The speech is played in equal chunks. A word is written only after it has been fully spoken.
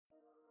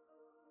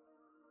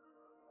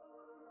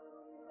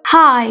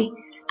Hi,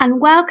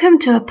 and welcome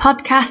to a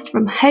podcast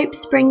from Hope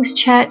Springs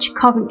Church,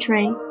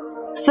 Coventry.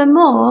 For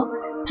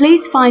more,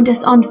 please find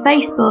us on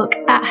Facebook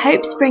at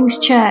Hope Springs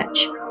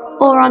Church,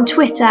 or on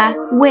Twitter,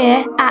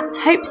 we're at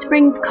Hope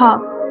Springs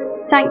Cov.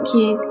 Thank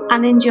you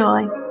and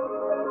enjoy.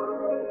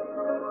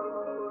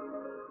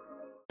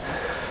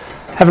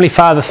 Heavenly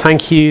Father,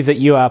 thank you that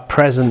you are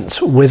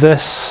present with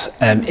us,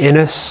 in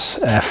us,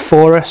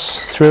 for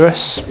us, through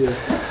us.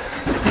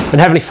 And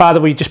Heavenly Father,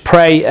 we just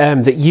pray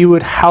that you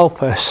would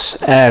help us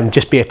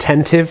just be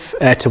attentive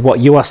to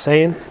what you are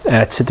saying,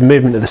 to the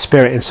movement of the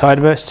Spirit inside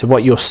of us, to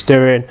what you're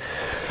stirring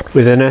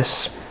within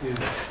us.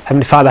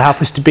 Heavenly Father,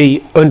 help us to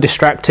be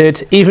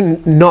undistracted,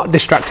 even not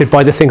distracted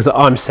by the things that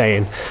I'm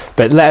saying,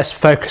 but let us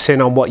focus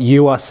in on what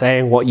you are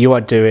saying, what you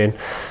are doing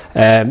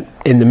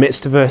in the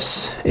midst of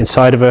us,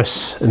 inside of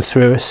us, and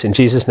through us. In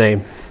Jesus'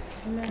 name,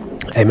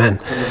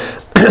 amen.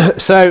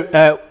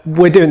 So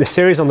we're doing this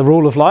series on the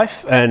rule of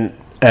life, and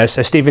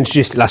so Steve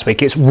introduced it last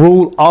week. It's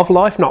rule of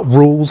life, not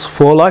rules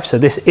for life. So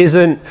this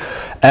isn't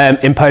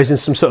imposing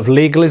some sort of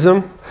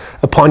legalism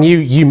upon you.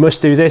 You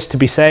must do this to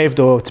be saved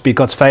or to be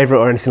God's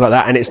favourite or anything like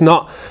that. And it's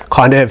not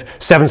kind of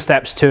 7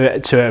 steps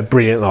to a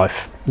brilliant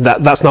life.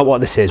 That's not what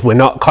this is. We're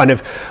not kind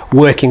of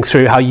working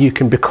through how you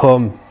can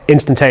become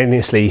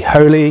instantaneously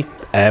holy.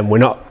 We're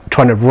not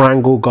trying to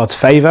wrangle God's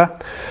favour.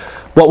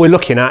 What we're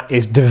looking at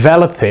is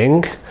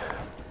developing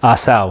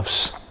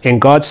ourselves in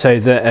God, so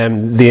that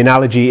the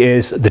analogy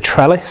is the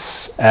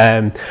trellis,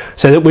 so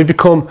that we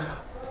become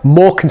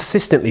more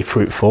consistently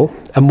fruitful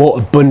and more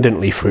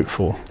abundantly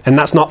fruitful. And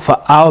that's not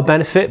for our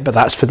benefit, but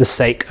that's for the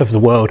sake of the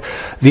world.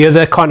 The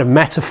other kind of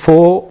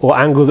metaphor or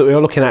angle that we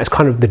are looking at is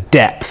kind of the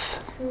depth.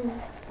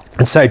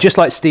 And so just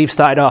like Steve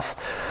started off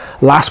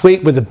last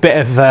week with a bit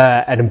of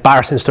an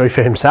embarrassing story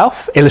for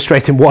himself,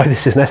 illustrating why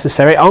this is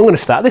necessary, I'm going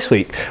to start this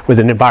week with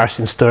an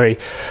embarrassing story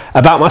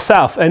about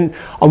myself. And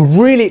I'm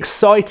really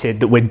excited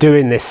that we're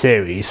doing this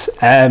series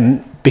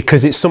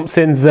because it's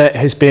something that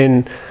has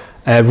been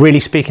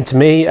really speaking to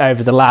me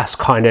over the last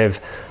kind of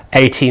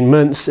 18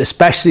 months,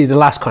 especially the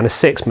last kind of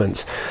 6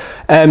 months.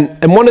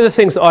 And one of the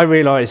things that I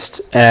realised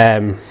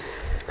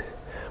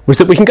was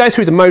that we can go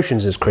through the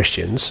motions as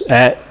Christians,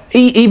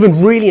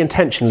 even really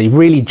intentionally,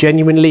 really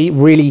genuinely,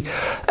 really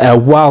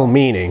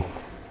well-meaning.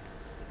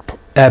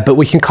 But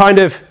we can kind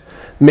of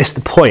miss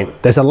the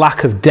point. There's a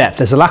lack of depth.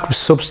 There's a lack of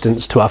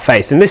substance to our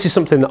faith. And this is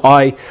something that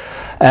I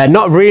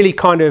not really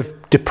kind of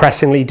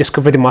depressingly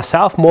discovered in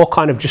myself, more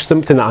kind of just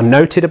something that I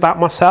noted about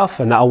myself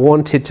and that I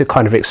wanted to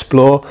kind of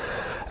explore.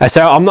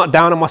 So I'm not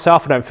down on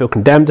myself. I don't feel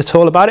condemned at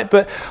all about it.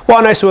 But what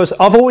I noticed was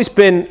I've always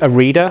been a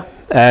reader.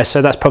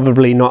 So that's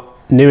probably not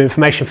new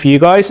information for you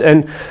guys,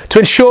 and to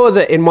ensure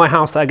that in my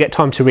house that I get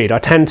time to read, I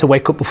tend to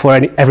wake up before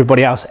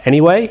everybody else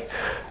anyway.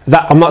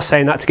 That I'm not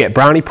saying that to get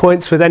brownie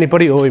points with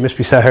anybody, he must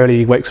be so holy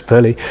he wakes up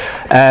early,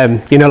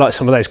 like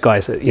some of those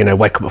guys that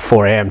wake up at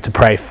 4 a.m. to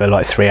pray for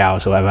like 3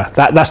 hours or whatever.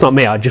 That's not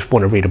me. I just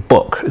want to read a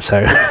book,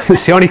 so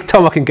it's the only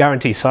time I can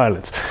guarantee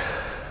silence.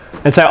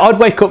 And so I'd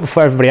wake up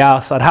before everybody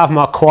else. I'd have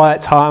my quiet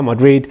time.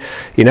 I'd read,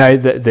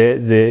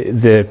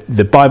 the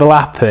Bible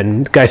app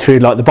and go through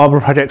like the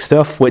Bible Project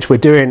stuff, which we're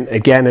doing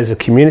again as a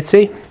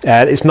community.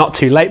 It's not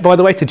too late, by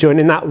the way, to join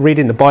in that,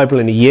 reading the Bible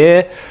in a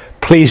year.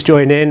 Please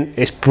join in.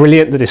 It's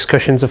brilliant. The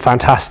discussions are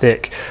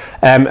fantastic.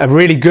 A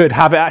really good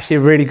habit, actually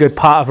a really good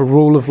part of a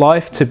rule of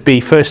life, to be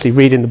firstly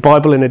reading the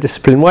Bible in a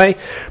disciplined way,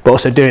 but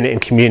also doing it in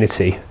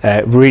community.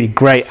 Really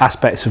great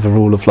aspects of a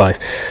rule of life.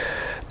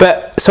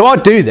 But so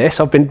I'd do this.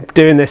 I've been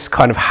doing this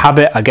kind of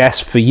habit, I guess,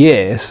 for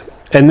years.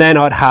 And then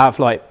I'd have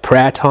like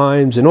prayer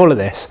times and all of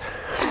this.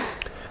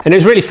 And it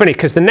was really funny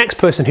because the next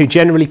person who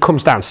generally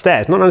comes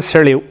downstairs, not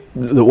necessarily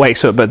that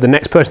wakes up, but the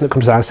next person that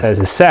comes downstairs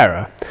is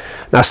Sarah.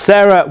 Now,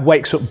 Sarah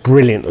wakes up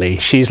brilliantly.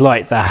 She's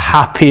like the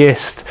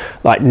happiest,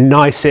 like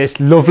nicest,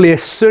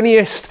 loveliest,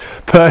 sunniest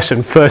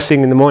person first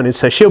thing in the morning.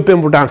 So she'll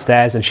bimble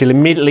downstairs and she'll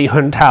immediately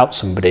hunt out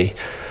somebody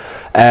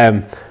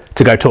to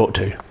go talk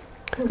to.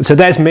 And so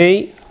there's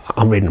me.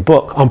 I'm reading a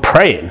book. I'm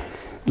praying.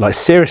 Like,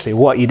 seriously,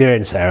 what are you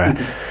doing, Sarah?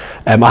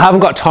 I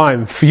haven't got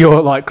time for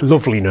your like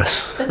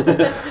loveliness.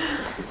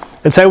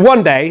 And so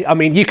one day, I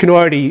mean, you can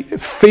already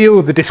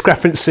feel the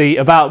discrepancy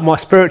about my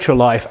spiritual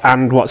life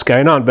and what's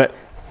going on, but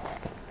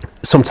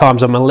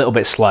sometimes I'm a little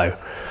bit slow.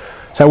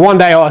 So one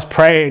day I was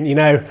praying,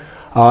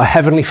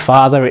 Heavenly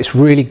Father, it's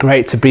really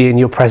great to be in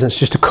your presence,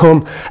 just to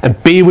come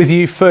and be with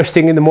you first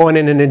thing in the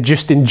morning and then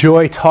just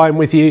enjoy time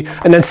with you.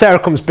 And then Sarah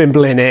comes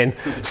bimbling in.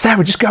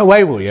 Sarah, just go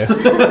away, will you?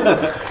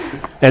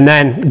 And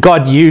then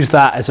God used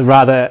that as a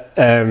rather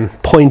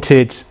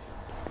pointed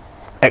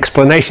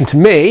explanation to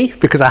me,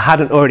 because I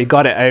hadn't already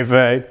got it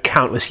over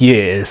countless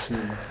years.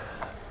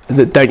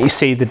 Don't you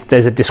see that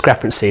there's a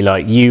discrepancy?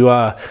 Like you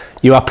are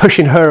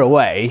pushing her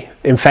away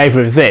in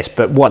favour of this,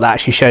 but what that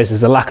actually shows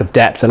is the lack of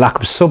depth, the lack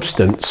of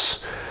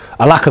substance,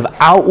 a lack of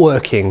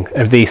outworking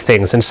of these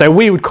things. And so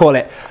we would call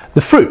it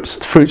the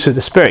fruits of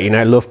the Spirit,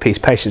 love, peace,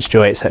 patience,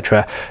 joy,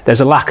 etc.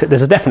 There's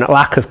a definite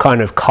lack of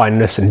kind of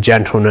kindness and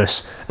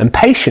gentleness and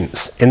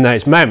patience in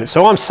those moments.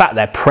 So I'm sat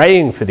there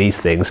praying for these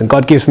things, and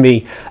God gives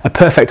me a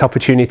perfect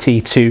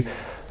opportunity to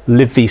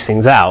live these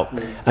things out,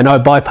 and I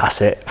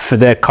bypass it for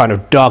the kind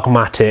of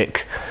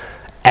dogmatic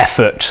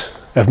effort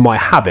of my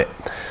habit.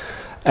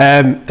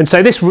 And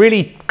so this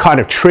really kind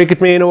of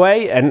triggered me in a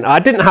way, and I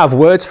didn't have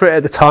words for it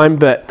at the time,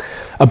 but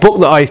a book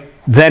that I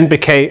then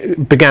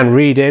began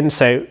reading,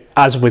 so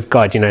as with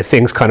God,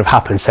 things kind of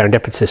happen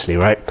serendipitously,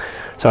 right?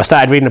 So I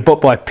started reading a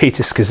book by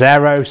Peter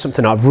Scazzero,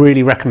 something I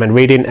really recommend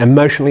reading,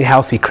 Emotionally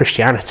Healthy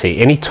Christianity,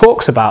 and he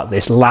talks about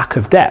this lack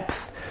of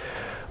depth,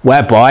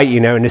 whereby,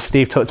 and as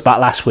Steve talked about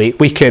last week,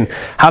 we can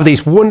have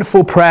these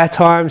wonderful prayer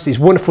times, these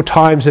wonderful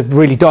times of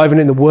really diving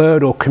in the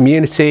Word or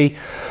community,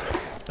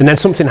 and then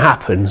something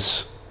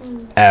happens.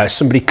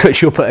 Somebody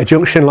cuts you up at a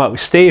junction like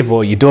with Steve,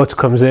 or your daughter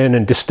comes in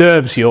and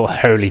disturbs your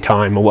holy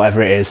time or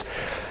whatever it is,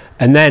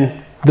 and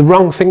then the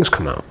wrong things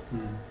come out,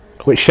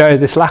 which show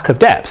this lack of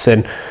depth.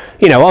 And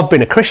I've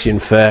been a Christian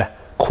for a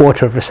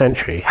quarter of a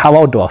century. How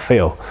old do I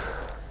feel?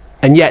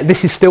 And yet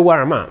this is still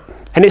where I'm at.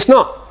 And it's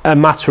not a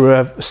matter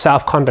of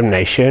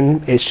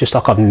self-condemnation. It's just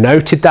like I've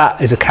noted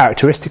that as a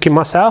characteristic in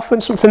myself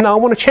and something that I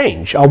want to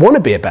change. I want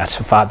to be a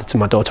better father to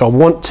my daughter. I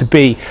want to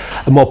be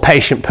a more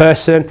patient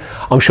person.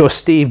 I'm sure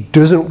Steve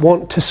doesn't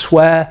want to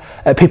swear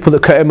at people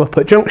that cut him up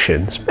at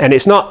junctions. And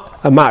it's not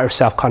a matter of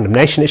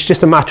self-condemnation. It's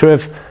just a matter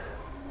of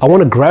I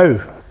want to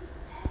grow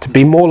to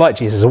be more like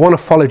Jesus. I want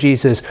to follow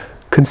Jesus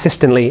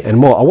consistently and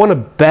more. I want to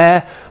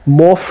bear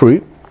more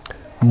fruit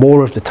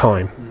more of the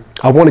time.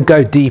 I want to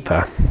go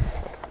deeper.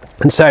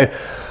 And so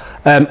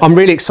I'm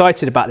really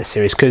excited about this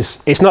series,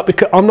 because it's not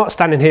because I'm not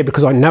standing here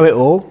because I know it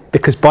all,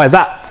 because by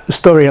that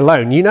story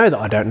alone, that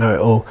I don't know it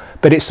all,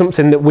 but it's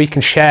something that we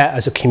can share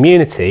as a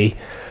community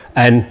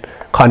and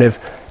kind of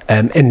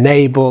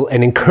enable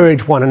and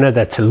encourage one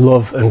another to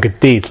love and good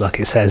deeds, like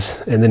it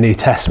says in the New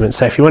Testament.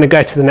 So if you want to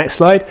go to the next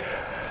slide.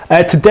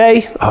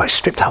 Today, I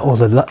stripped out all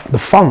the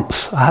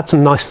fonts. I had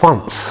some nice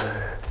fonts.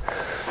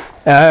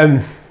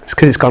 It's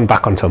because it's gone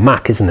back onto a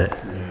Mac, isn't it?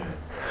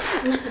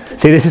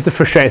 See, this is the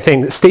frustrating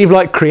thing. Steve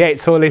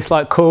creates all this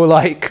cool,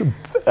 I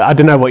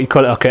don't know what you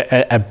call it,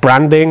 a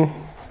branding.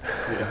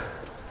 Yeah.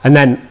 And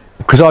then,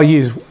 because I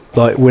use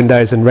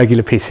Windows and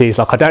regular PCs,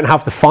 I don't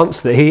have the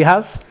fonts that he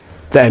has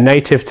that are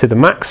native to the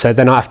Mac, so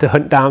then I have to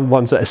hunt down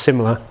ones that are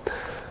similar,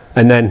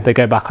 and then they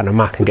go back on a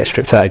Mac and get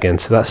stripped out again.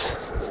 So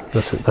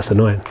that's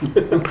annoying.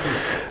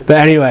 But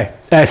anyway,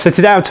 so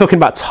today I'm talking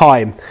about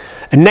time.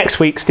 And next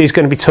week, Steve's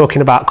going to be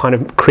talking about kind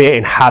of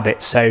creating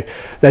habits. So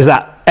there's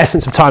that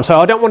essence of time. So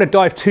I don't want to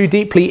dive too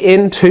deeply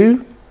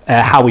into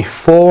how we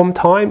form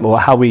time or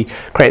how we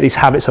create these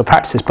habits or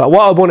practices. But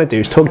what I want to do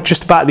is talk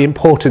just about the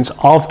importance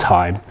of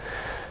time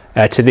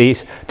to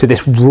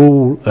this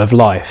rule of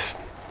life.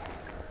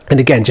 And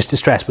again, just to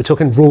stress, we're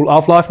talking rule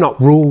of life, not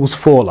rules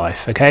for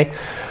life, okay?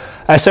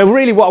 So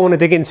really what I want to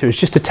dig into is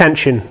just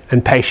attention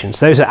and patience.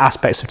 Those are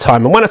aspects of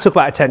time. And when I talk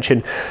about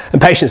attention and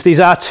patience,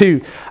 these are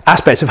two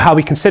aspects of how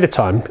we consider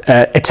time.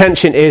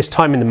 Attention is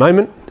time in the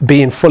moment,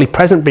 being fully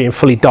present, being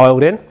fully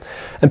dialed in.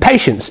 And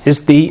patience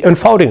is the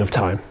unfolding of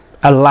time,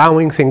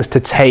 allowing things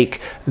to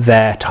take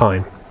their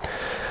time.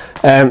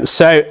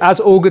 So as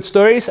all good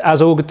stories,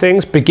 as all good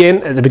things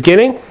begin at the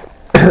beginning,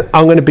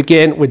 I'm going to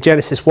begin with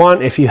Genesis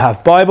 1, if you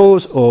have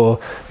Bibles, or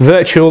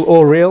virtual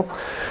or real.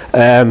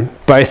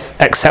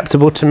 Both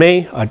acceptable to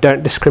me. I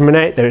don't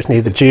discriminate. There is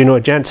neither Jew nor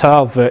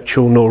Gentile,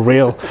 virtual nor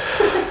real,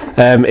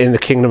 in the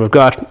kingdom of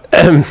God.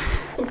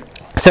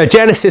 So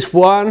Genesis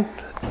 1,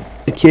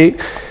 thank you.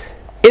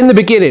 In the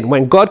beginning,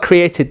 when God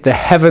created the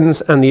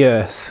heavens and the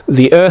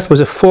earth was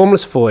a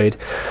formless void,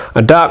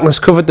 and darkness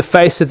covered the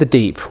face of the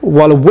deep,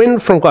 while a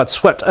wind from God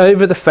swept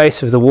over the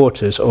face of the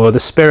waters, or the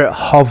Spirit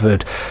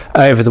hovered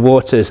over the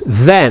waters.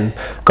 Then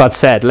God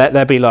said, "Let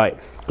there be light,"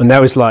 and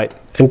there was light.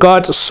 And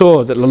God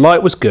saw that the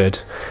light was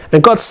good,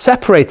 and God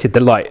separated the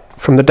light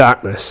from the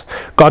darkness.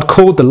 God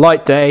called the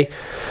light day,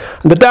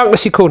 and the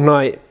darkness he called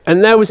night,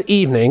 and there was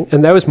evening,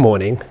 and there was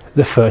morning,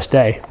 the first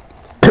day.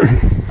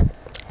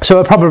 So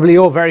we're probably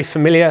all very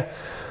familiar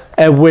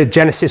with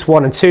Genesis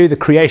 1 and 2, the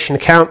creation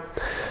account.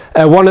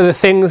 One of the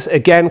things,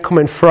 again,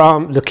 coming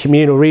from the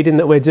communal reading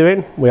that we're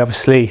doing, we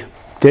obviously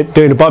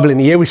doing the Bible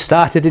in a year, we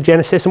started at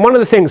Genesis, and one of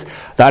the things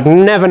that I'd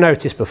never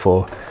noticed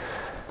before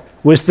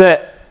was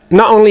that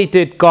not only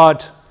did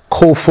God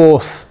call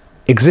forth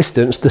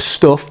existence, the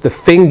stuff, the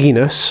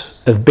thinginess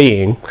of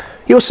being,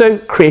 he also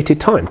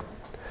created time.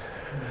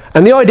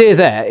 And the idea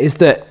there is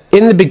that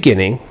in the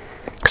beginning,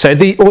 so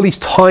all these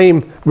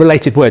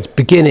time-related words,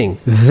 beginning,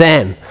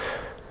 then,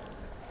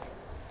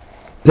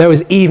 there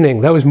was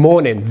evening, there was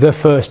morning, the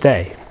first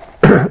day.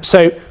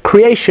 So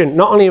creation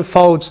not only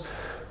unfolds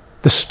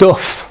the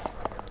stuff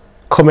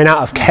coming out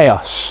of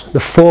chaos,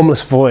 the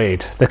formless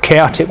void, the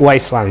chaotic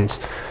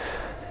wastelands,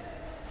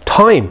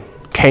 time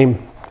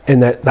came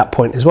in that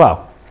point as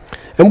well.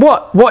 And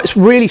what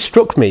really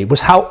struck me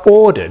was how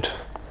ordered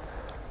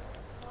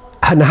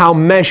and how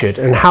measured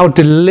and how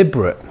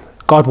deliberate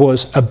God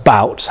was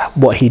about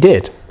what he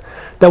did.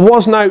 There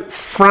was no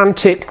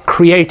frantic,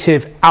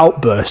 creative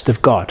outburst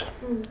of God.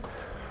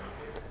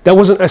 There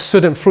wasn't a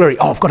sudden flurry,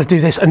 I've got to do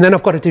this and then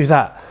I've got to do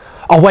that.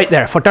 oh wait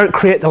there, if I don't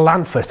create the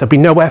land first, there'll be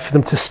nowhere for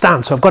them to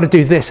stand, so I've got to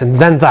do this and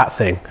then that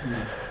thing.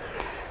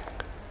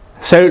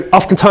 So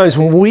oftentimes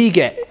when we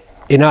get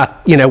in our,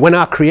 when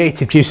our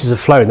creative juices are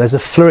flowing, there's a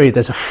flurry,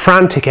 there's a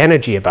frantic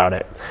energy about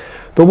it.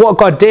 But what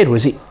God did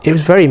was it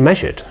was very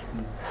measured.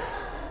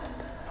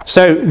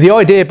 So the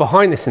idea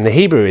behind this in the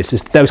Hebrew is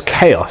there was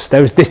chaos,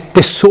 there was this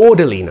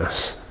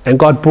disorderliness, and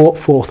God brought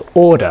forth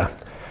order.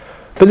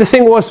 But the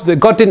thing was that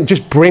God didn't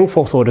just bring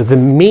forth order, the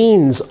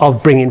means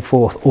of bringing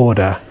forth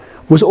order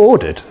was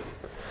ordered.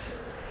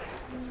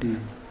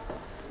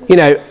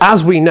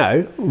 As we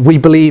know, we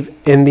believe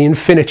in the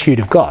infinitude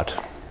of God.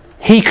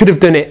 He could have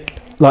done it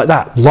like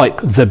that,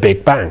 like the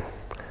Big Bang.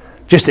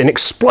 Just an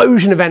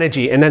explosion of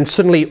energy, and then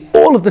suddenly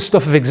all of the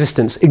stuff of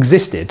existence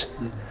existed.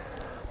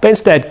 But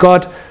instead,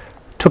 God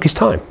took his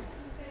time.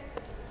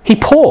 He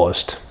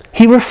paused.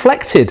 He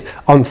reflected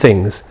on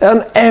things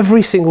on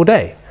every single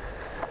day.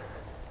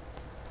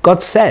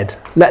 God said,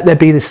 let there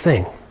be this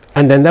thing.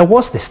 And then there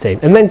was this thing.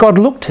 And then God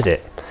looked at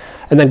it.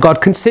 And then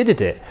God considered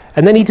it.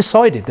 And then he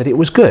decided that it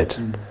was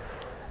good.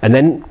 And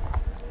then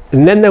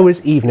there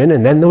was evening,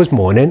 and then there was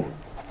morning,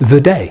 the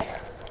day.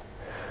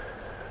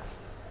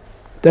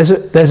 There's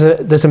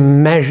a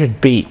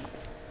measured beat.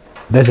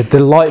 There's a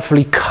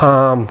delightfully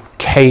calm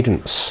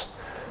cadence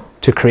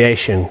to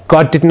creation.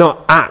 God did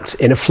not act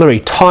in a flurry.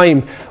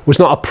 Time was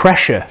not a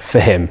pressure for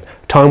him.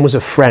 Time was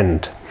a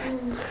friend.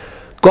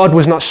 God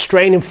was not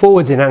straining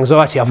forwards in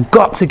anxiety. I've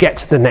got to get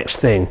to the next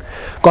thing.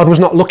 God was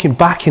not looking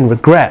back in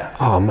regret.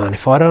 Oh man,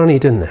 if I'd only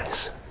done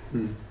this.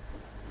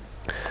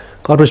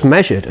 God was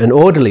measured and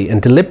orderly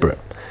and deliberate.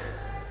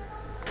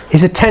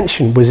 His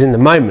attention was in the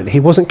moment. He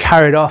wasn't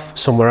carried off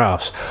somewhere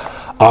else.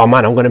 Oh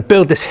man, I'm going to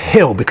build this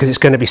hill because it's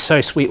going to be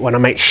so sweet when I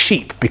make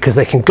sheep because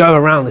they can go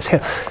around this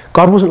hill.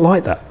 God wasn't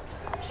like that.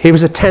 He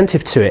was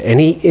attentive to it, and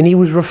he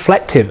was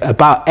reflective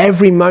about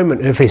every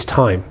moment of his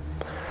time.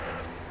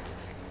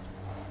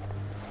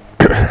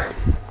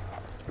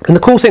 And the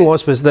cool thing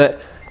was that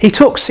he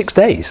took 6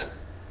 days.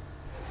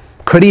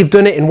 Could he have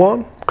done it in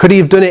one? Could he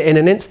have done it in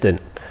an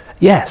instant?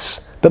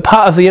 Yes. But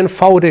part of the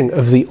unfolding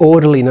of the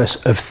orderliness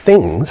of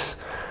things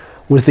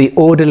was the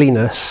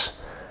orderliness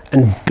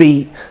and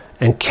beat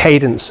and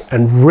cadence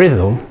and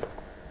rhythm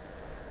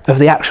of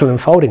the actual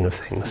unfolding of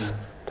things,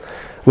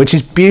 which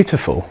is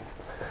beautiful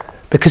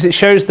because it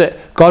shows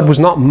that God was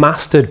not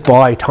mastered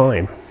by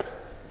time.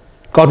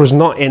 God was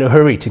not in a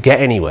hurry to get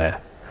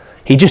anywhere.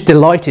 He just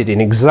delighted in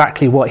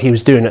exactly what he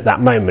was doing at that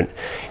moment.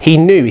 He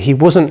knew he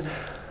wasn't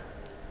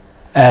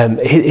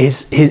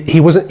he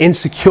wasn't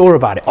insecure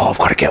about it. Oh, I've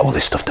got to get all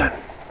this stuff done.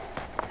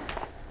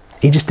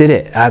 He just did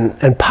it,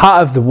 and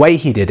part of the way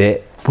he did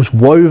it was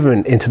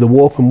woven into the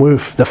warp and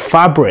woof, the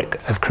fabric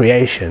of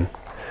creation.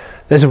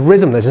 There's a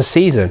rhythm, there's a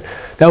season.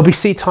 There'll be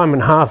seed time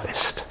and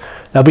harvest.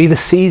 There'll be the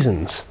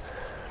seasons.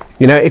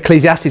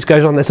 Ecclesiastes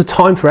goes on, there's a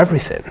time for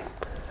everything.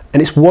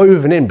 And it's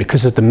woven in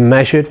because of the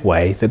measured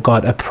way that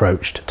God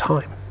approached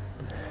time.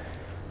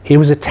 He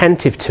was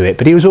attentive to it,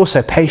 but he was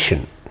also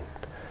patient.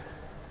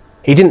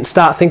 He didn't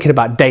start thinking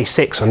about day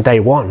 6 on day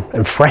 1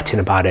 and fretting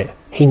about it.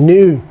 He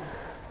knew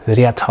that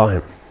he had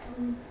time.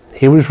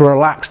 He was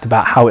relaxed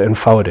about how it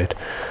unfolded.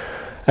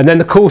 And then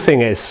the cool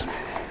thing is,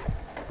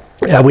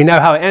 we know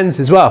how it ends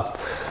as well.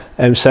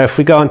 So if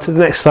we go on to the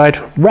next slide,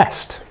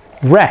 rest.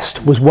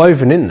 Rest was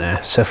woven in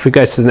there. So if we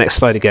go to the next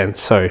slide again,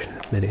 sorry,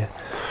 Lydia.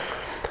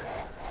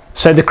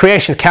 So the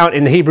creation account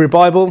in the Hebrew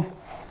Bible,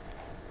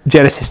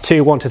 Genesis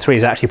 2, 1-3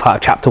 is actually part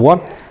of chapter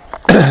 1.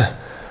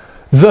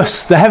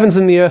 Thus the heavens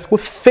and the earth were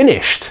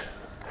finished.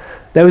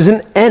 There was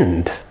an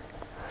end.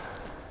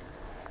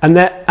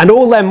 And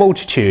all their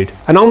multitude.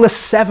 And on the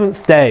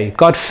 7th day,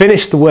 God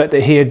finished the work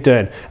that he had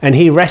done. And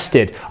he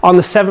rested on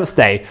the 7th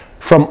day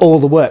from all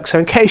the work. So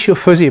in case you're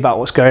fuzzy about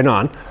what's going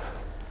on,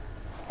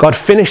 God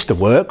finished the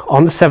work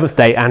on the 7th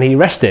day and he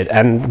rested.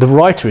 And the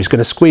writer is going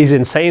to squeeze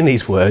in saying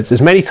these words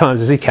as many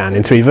times as he can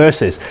in 3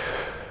 verses.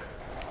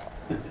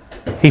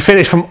 He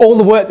finished from all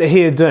the work that he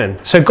had done.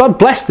 So God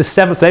blessed the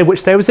 7th day.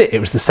 Which day was it? It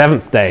was the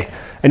 7th day.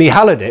 And he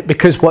hallowed it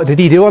because what did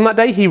he do on that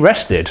day? He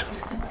rested.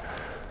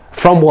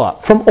 From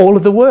what? From all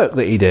of the work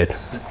that he did.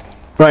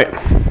 Right.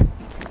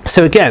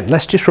 So again,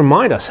 let's just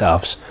remind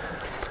ourselves.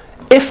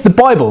 If the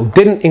Bible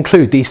didn't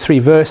include these 3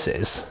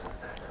 verses,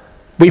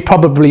 we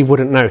probably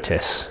wouldn't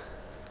notice.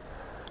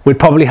 We'd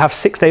probably have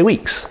 6-day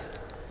weeks.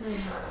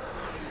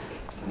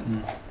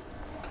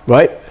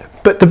 Right?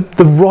 But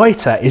the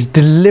writer is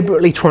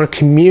deliberately trying to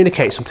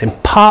communicate something.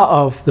 Part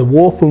of the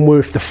warp and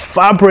woof, the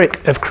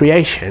fabric of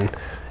creation,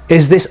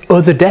 is this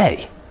other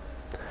day.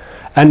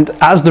 And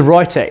as the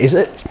writer is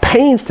at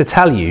pains to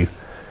tell you,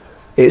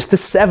 it's the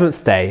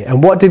 7th day.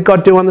 And what did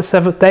God do on the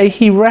 7th day?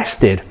 He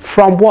rested.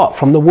 From what?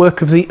 From the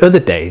work of the other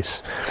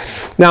days.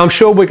 Now, I'm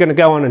sure we're going to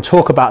go on and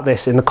talk about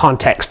this in the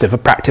context of a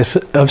practice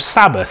of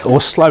Sabbath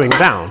or slowing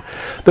down.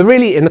 But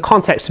really, in the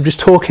context of just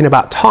talking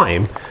about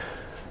time,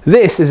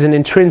 this is an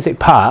intrinsic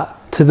part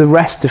to the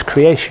rest of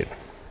creation.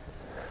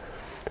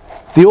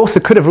 The author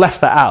could have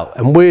left that out,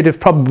 and we'd have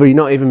probably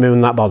not even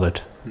been that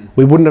bothered.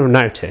 We wouldn't have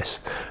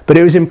noticed. But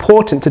it was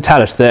important to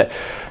tell us that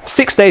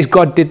 6 days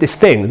God did this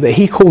thing that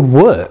he called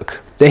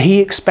work, that he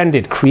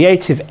expended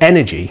creative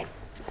energy.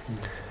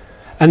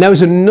 And there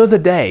was another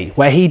day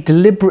where he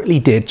deliberately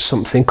did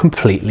something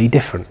completely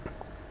different.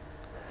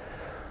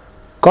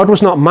 God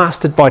was not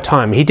mastered by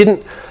time. He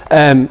didn't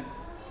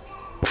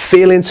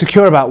feel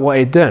insecure about what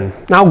he'd done.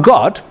 Now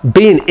God,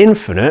 being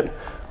infinite,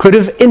 could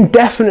have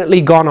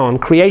indefinitely gone on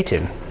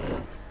creating.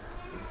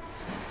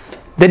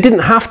 There didn't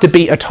have to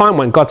be a time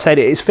when God said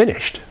it is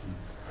finished.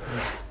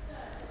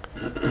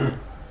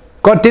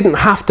 God didn't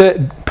have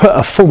to put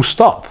a full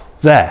stop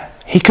there.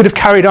 He could have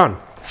carried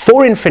on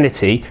for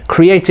infinity,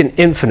 creating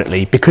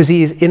infinitely, because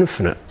he is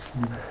infinite.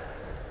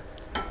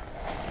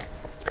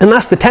 And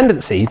that's the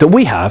tendency that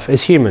we have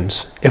as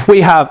humans. If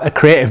we have a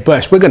creative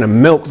burst, we're going to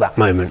milk that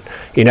moment.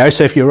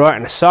 So if you're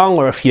writing a song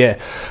or if you're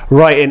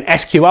writing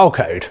SQL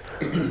code,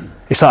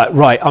 it's like,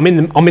 right, I'm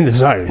in the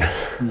zone.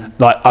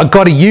 Like, I've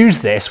got to use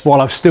this while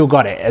I've still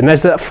got it. And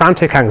there's that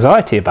frantic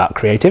anxiety about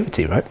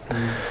creativity, right?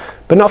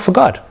 But not for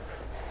God.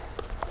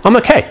 I'm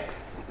okay.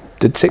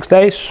 Did 6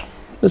 days.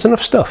 There's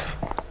enough stuff.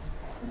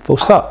 Full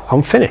stop.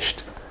 I'm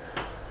finished.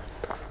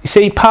 You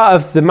see, part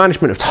of the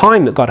management of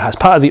time that God has,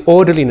 part of the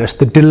orderliness,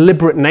 the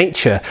deliberate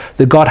nature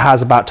that God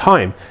has about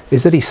time,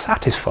 is that he's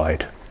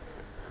satisfied.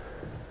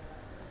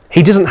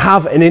 He doesn't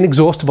have an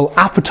inexhaustible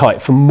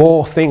appetite for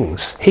more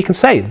things. He can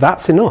say,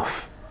 that's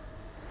enough.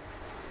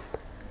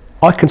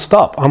 I can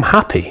stop. I'm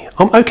happy.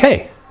 I'm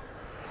okay.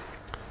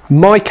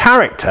 My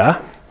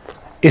character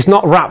is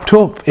not wrapped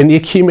up in the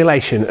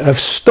accumulation of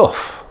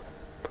stuff.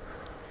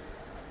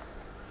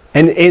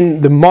 And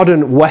in the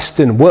modern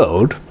Western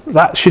world,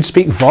 that should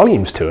speak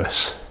volumes to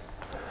us.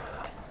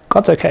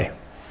 God's okay.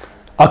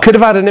 I could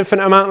have had an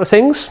infinite amount of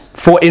things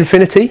for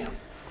infinity,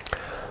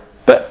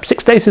 but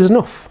 6 days is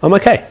enough. I'm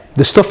okay.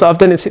 The stuff that I've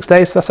done in 6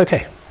 days, that's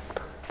okay.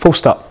 Full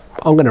stop.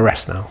 I'm going to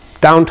rest now.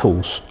 Down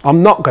tools.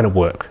 I'm not going to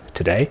work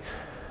today.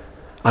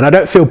 And I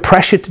don't feel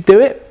pressured to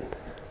do it.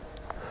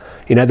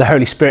 The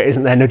Holy Spirit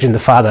isn't there nudging the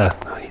Father.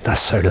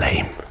 That's so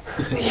lame.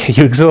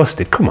 You're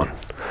exhausted. Come on.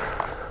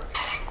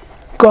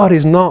 God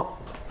is not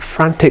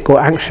frantic or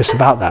anxious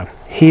about that.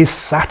 He is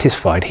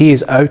satisfied. He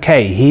is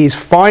okay. He is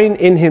fine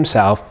in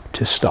himself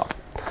to stop.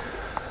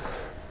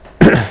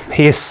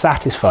 He is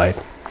satisfied.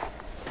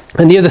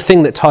 And the other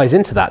thing that ties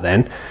into that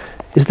then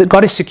is that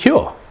God is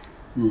secure.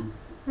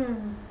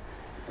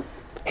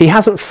 He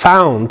hasn't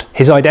found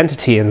his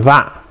identity in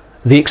that.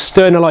 The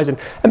externalizing.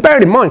 And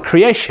bearing in mind,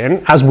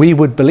 creation, as we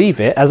would believe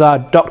it, as our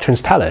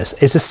doctrines tell us,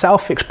 is a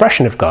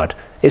self-expression of God.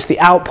 It's the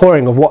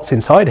outpouring of what's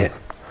inside him.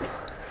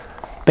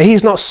 But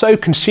he's not so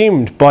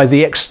consumed by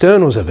the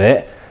externals of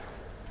it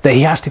that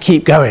he has to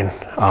keep going.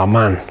 Oh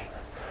man,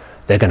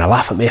 they're going to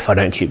laugh at me if I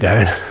don't keep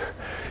going.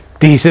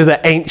 These are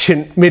the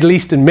ancient Middle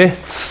Eastern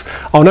myths.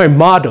 Oh no,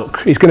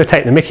 Marduk is going to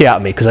take the mickey out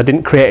of me because I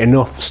didn't create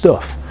enough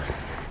stuff.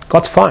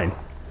 God's fine.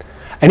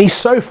 And he's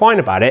so fine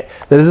about it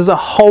that there's a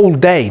whole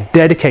day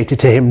dedicated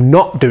to him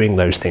not doing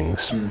those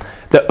things.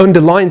 That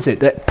underlines it,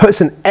 that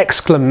puts an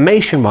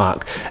exclamation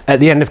mark at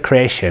the end of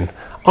creation.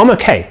 I'm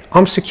okay,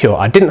 I'm secure,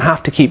 I didn't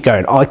have to keep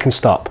going, I can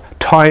stop.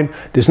 Time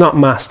does not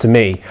master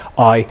me,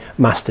 I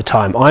master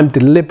time. I'm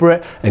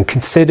deliberate and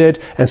considered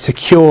and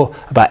secure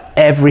about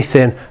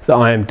everything that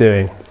I am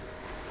doing.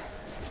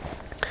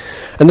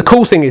 And the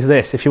cool thing is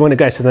this, if you want to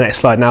go to the next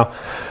slide now,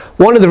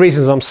 one of the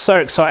reasons I'm so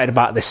excited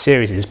about this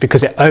series is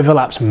because it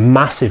overlaps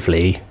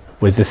massively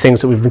with the things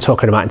that we've been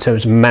talking about in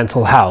terms of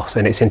mental health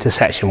and its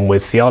intersection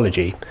with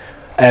theology.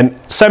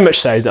 So much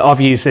so that I've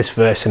used this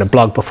verse in a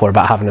blog before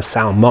about having a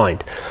sound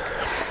mind.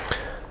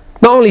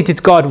 Not only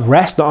did God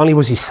rest, not only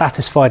was he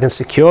satisfied and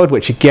secured,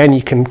 which again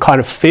you can kind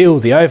of feel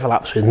the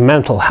overlaps with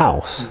mental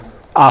health,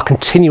 our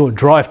continual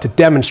drive to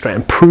demonstrate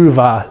and prove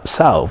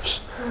ourselves.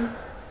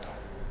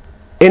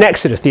 In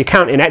Exodus, the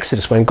account in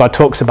Exodus when God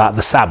talks about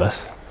the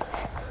Sabbath,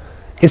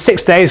 in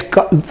 6 days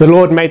the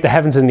Lord made the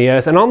heavens and the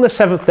earth, and on the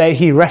seventh day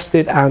he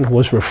rested and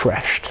was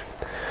refreshed.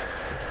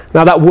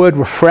 Now that word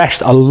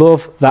refreshed, I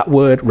love that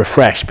word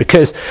refreshed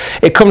because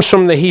it comes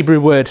from the Hebrew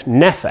word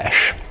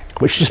nephesh,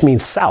 which just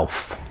means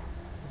self.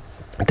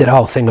 I did a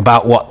whole thing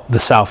about what the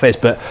self is,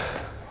 but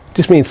it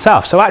just means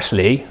self. So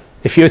actually,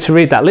 if you were to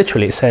read that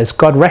literally, it says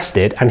God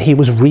rested and he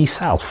was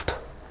re-selfed.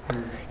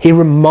 He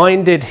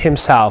reminded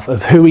himself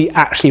of who he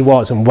actually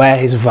was and where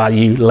his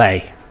value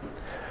lay.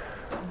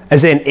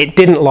 As in, it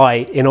didn't lie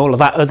in all of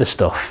that other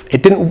stuff.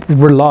 It didn't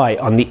rely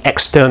on the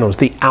externals,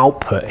 the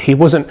output. He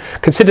wasn't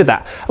considered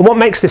that. And what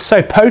makes this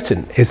so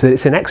potent is that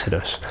it's in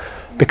Exodus.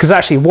 Because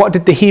actually, what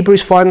did the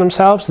Hebrews find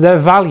themselves? Their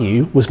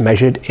value was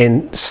measured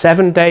in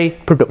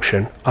 7-day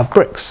production of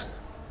bricks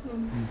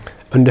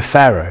under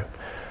Pharaoh.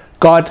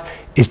 God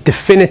is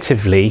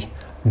definitively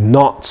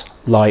not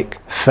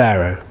like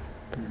Pharaoh.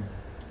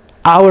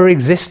 Our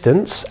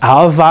existence,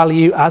 our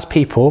value as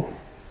people,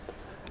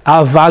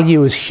 our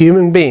value as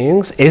human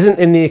beings isn't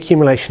in the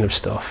accumulation of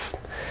stuff,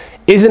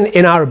 isn't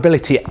in our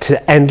ability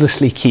to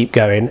endlessly keep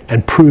going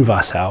and prove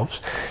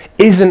ourselves,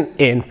 isn't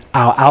in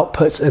our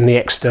outputs and the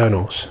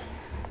externals.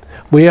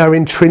 We are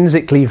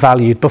intrinsically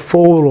valued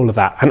before all of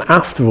that and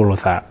after all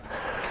of that.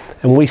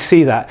 And we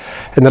see that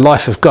in the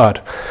life of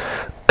God.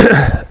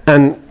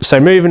 And so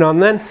moving on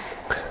then,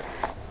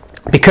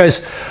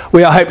 because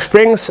we are Hope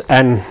Springs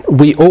and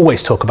we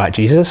always talk about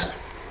Jesus,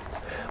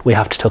 we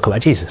have to talk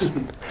about Jesus.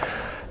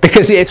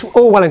 Because it's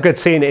all well and good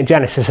seeing it in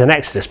Genesis and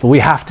Exodus, but we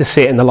have to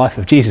see it in the life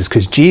of Jesus,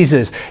 because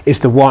Jesus is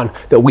the one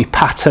that we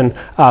pattern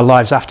our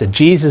lives after.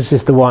 Jesus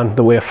is the one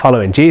that we are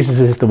following. Jesus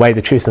is the way,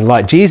 the truth, and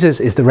light. Jesus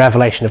is the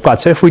revelation of God.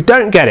 So if we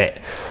don't get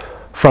it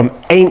from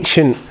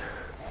ancient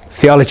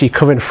theology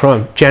coming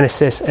from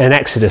Genesis and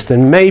Exodus,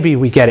 then maybe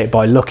we get it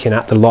by looking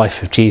at the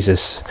life of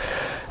Jesus.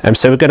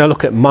 So we're going to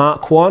look at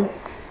Mark 1.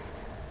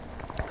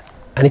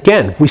 And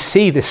again, we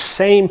see this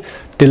same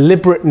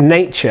deliberate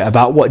nature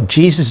about what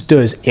Jesus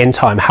does in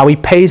time, how he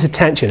pays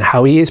attention,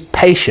 how he is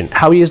patient,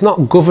 how he is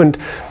not governed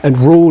and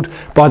ruled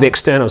by the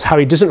externals, how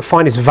he doesn't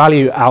find his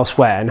value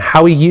elsewhere, and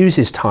how he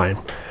uses time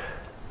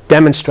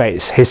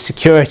demonstrates his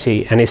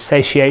security and his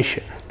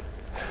satiation.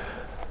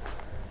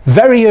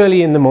 Very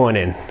early in the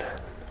morning,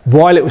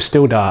 while it was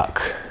still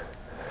dark,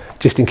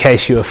 just in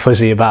case you were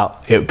fuzzy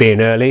about it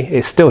being early,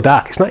 it's still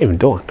dark, it's not even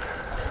dawn.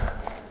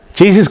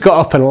 Jesus got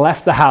up and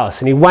left the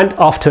house, and he went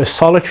off to a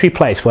solitary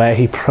place where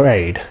he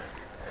prayed.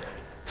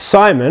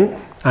 Simon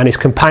and his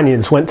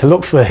companions went to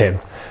look for him,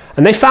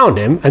 and they found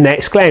him, and they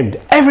exclaimed,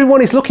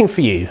 "Everyone is looking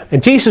for you."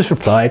 And Jesus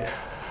replied,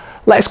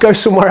 "Let's go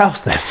somewhere else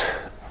then,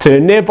 to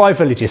nearby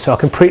villages, so I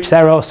can preach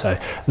there also.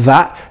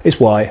 That is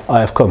why I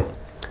have come."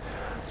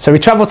 So he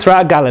travelled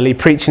throughout Galilee,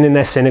 preaching in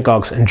their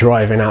synagogues and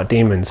driving out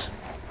demons.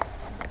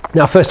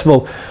 Now, first of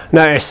all,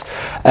 notice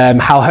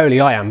how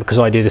holy I am, because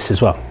I do this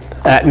as well.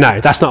 No,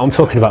 that's not what I'm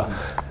talking about.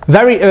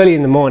 Very early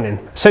in the morning.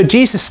 So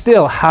Jesus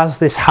still has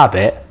this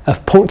habit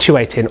of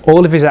punctuating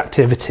all of his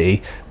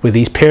activity with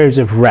these periods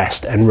of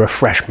rest and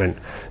refreshment,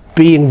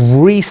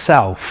 being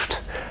re-selfed,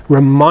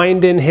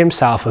 reminding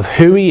himself of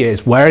who he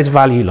is, where his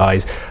value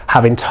lies,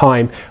 having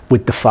time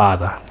with the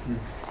Father.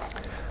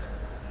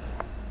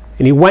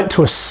 And he went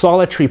to a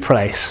solitary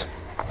place.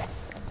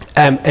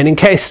 And in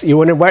case you're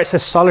wondering where it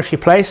says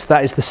solitary place,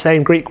 that is the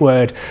same Greek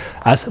word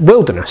as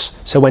wilderness.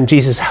 So when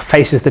Jesus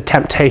faces the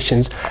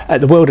temptations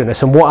at the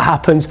wilderness, and what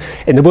happens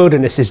in the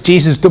wilderness is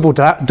Jesus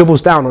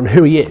doubles down on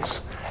who he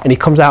is, and he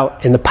comes out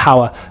in the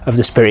power of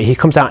the Spirit. He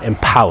comes out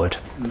empowered.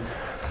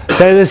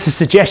 So there's a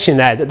suggestion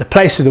there that the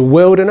place of the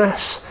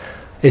wilderness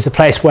is the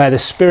place where the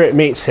Spirit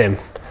meets him,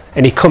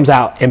 and he comes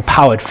out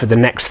empowered for the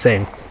next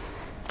thing.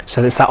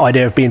 So there's that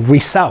idea of being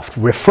re-selfed,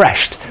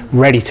 refreshed,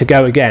 ready to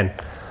go again.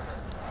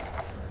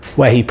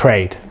 Where he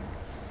prayed.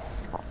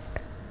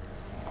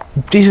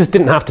 Jesus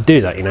didn't have to do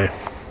that, you know.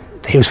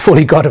 He was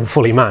fully God and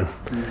fully man.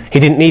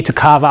 He didn't need to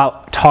carve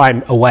out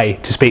time away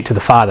to speak to the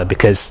Father,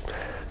 because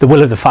the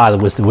will of the Father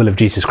was the will of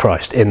Jesus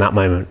Christ in that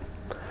moment.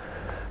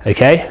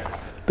 Okay?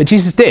 But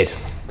Jesus did.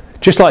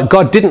 Just like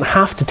God didn't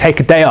have to take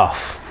a day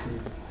off,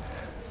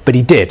 but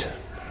he did.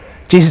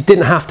 Jesus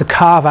didn't have to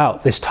carve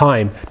out this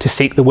time to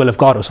seek the will of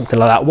God or something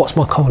like that. What's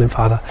my calling,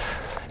 Father?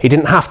 He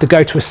didn't have to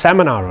go to a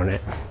seminar on it.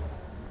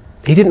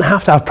 He didn't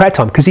have to have prayer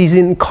time, because he's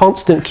in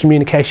constant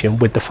communication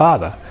with the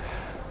Father.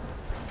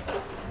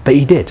 But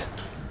he did.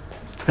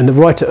 And the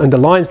writer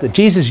underlines that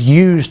Jesus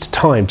used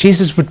time.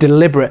 Jesus was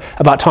deliberate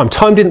about time.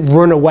 Time didn't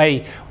run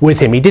away with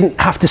him. He didn't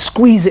have to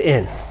squeeze it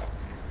in.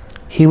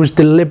 He was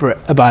deliberate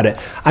about it.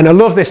 And I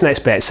love this next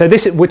bit. So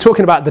we're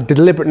talking about the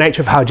deliberate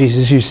nature of how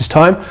Jesus uses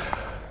time.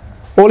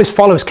 All his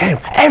followers came.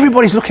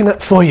 Everybody's looking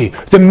for you.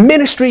 The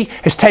ministry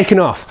has taken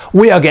off.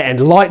 We are getting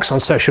likes on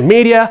social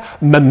media,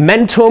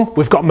 momentum.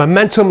 We've got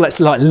momentum. Let's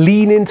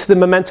lean into the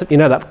momentum. You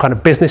know, that kind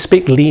of business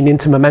speak, lean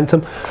into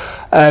momentum.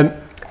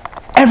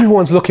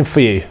 Everyone's looking for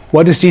you.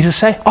 What does Jesus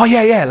say? Oh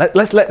yeah.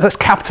 Let's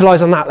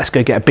capitalize on that. Let's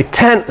go get a big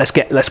tent. Let's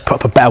put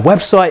up a better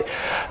website.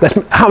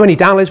 How many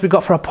downloads we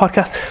got for our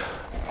podcast?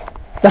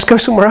 Let's go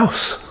somewhere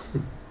else.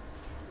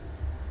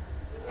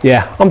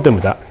 Yeah, I'm done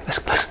with that.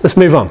 Let's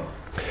move on.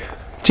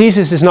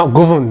 Jesus is not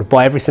governed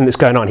by everything that's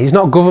going on. He's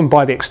not governed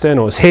by the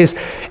externals. His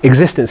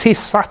existence, he's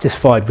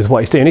satisfied with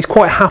what he's doing. He's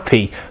quite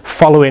happy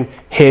following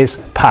his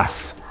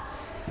path.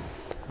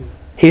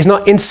 He's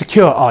not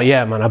insecure. Oh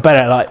yeah, man, I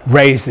better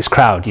raise this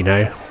crowd, you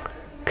know.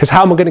 Because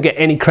how am I going to get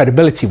any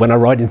credibility when I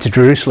ride into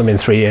Jerusalem in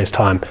 3 years'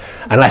 time,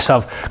 unless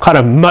I've kind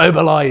of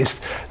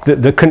mobilized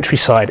the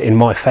countryside in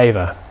my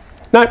favor?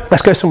 No,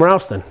 let's go somewhere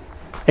else then.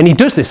 And he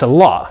does this a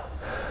lot.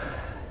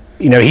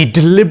 You know, he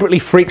deliberately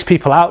freaks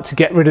people out to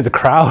get rid of the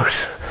crowd.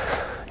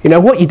 You know,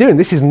 what you're doing,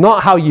 this is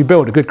not how you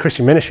build a good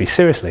Christian ministry,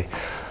 seriously.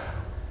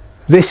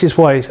 This is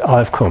why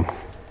I've come.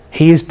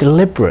 He is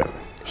deliberate.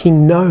 He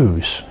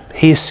knows.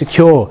 He is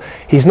secure.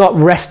 He's not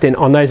resting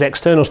on those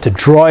externals to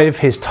drive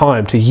his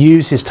time, to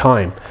use his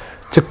time,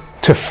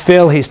 to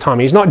fill his time.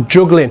 He's not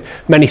juggling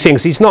many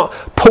things. He's not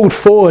pulled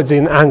forwards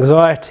in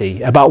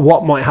anxiety about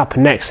what might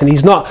happen next. And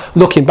he's not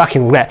looking back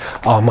in regret.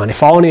 Oh man,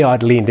 if only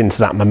I'd leaned into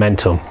that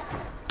momentum.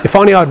 If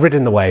only I'd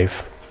ridden the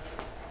wave.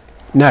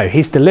 No,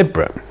 he's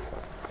deliberate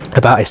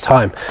about his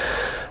time.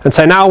 And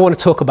so now I want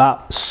to talk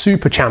about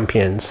super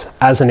champions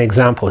as an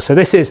example. So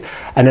this is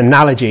an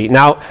analogy.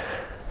 Now,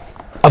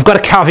 I've got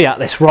to caveat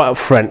this right up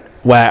front,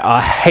 where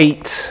I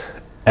hate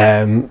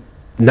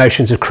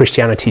notions of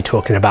Christianity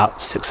talking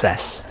about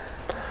success.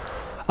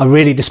 I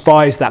really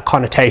despise that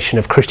connotation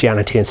of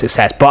Christianity and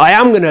success, but I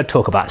am going to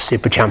talk about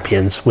Super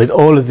Champions with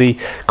all of the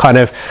kind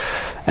of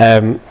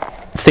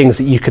things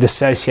that you could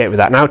associate with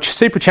that. Now,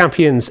 Super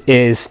Champions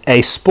is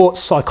a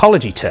sports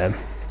psychology term.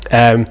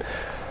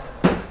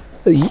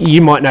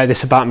 You might know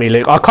this about me,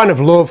 Luke. I kind of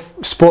love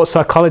sports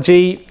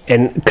psychology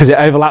because it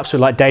overlaps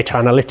with like data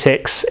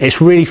analytics. It's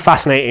really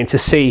fascinating to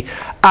see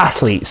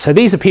athletes. So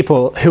these are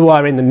people who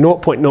are in the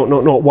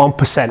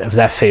 0.0001% of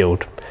their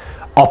field,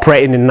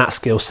 operating in that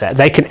skill set.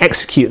 They can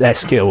execute their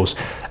skills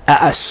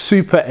at a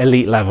super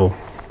elite level.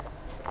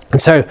 And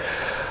so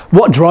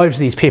what drives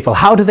these people?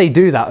 How do they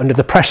do that under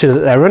the pressure that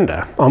they're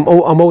under? I'm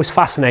always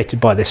fascinated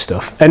by this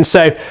stuff. And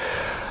so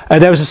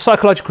there was a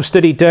psychological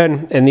study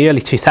done in the early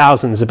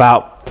 2000s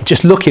about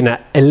just looking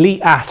at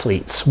elite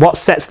athletes, what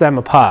sets them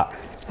apart.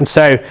 And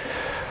so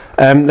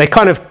they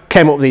kind of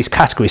came up with these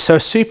categories. So a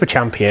super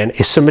champion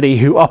is somebody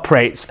who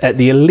operates at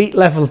the elite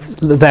level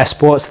of their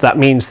sports. That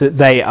means that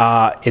they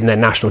are in their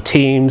national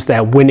teams,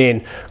 they're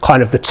winning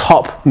kind of the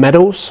top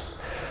medals.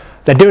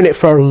 They're doing it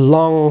for a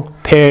long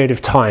period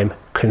of time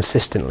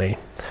consistently.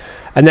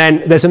 And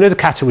then there's another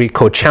category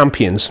called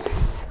champions.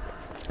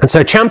 And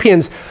so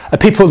champions are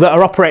people that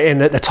are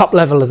operating at the top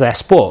level of their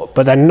sport,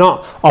 but they're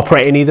not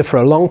operating either for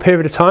a long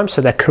period of time,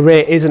 so their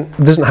career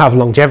doesn't have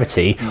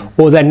longevity,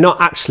 or they're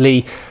not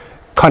actually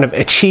kind of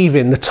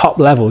achieving the top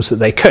levels that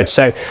they could.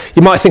 So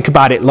you might think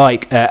about it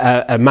like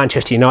a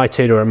Manchester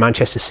United or a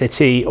Manchester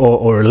City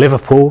or a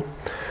Liverpool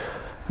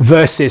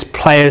versus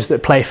players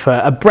that play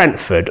for a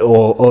Brentford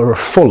or a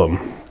Fulham.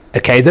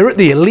 Okay, they're at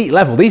the elite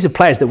level. These are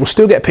players that will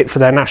still get picked for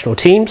their national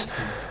teams,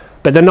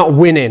 but they're not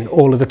winning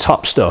all of the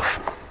top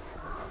stuff.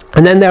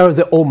 And then there are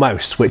the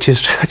almost, which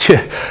is such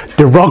a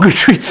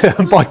derogatory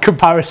term by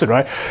comparison,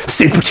 right?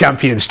 Super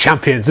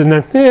champions, and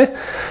then, yeah.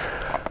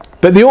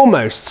 But the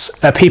almosts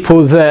are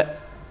people that,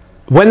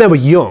 when they were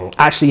young,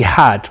 actually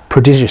had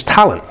prodigious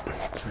talent.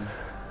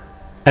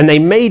 And they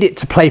made it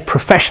to play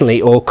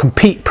professionally or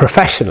compete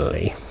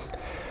professionally.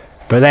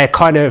 But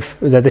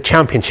they're the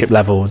championship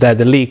level, they're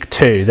the League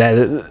Two,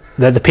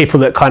 they're the people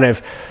that kind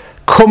of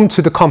come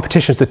to the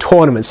competitions, the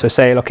tournaments. So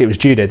say, look, it was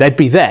judo, they'd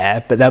be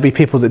there, but there'll be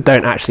people that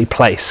don't actually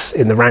place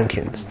in the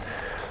rankings.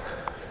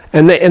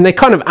 And they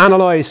kind of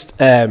analysed,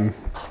 they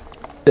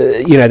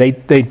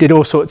did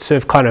all sorts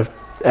of kind of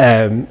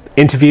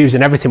interviews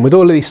and everything with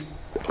all of these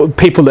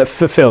people that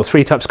fulfill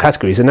three types of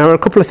categories. And there were a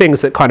couple of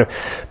things that kind of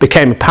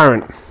became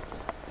apparent.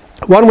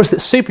 One was that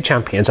super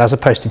champions, as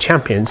opposed to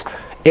champions,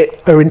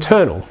 are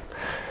internal.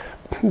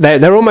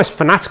 They're almost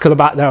fanatical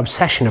about their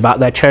obsession about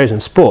their chosen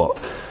sport,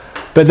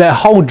 but their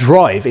whole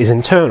drive is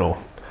internal.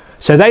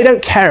 So they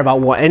don't care about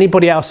what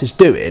anybody else is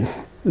doing.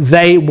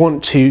 They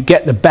want to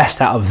get the best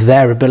out of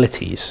their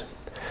abilities.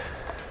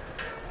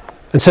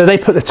 And so they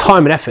put the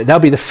time and effort. They'll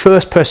be the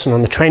first person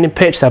on the training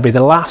pitch. They'll be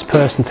the last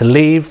person to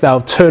leave. They'll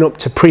turn up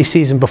to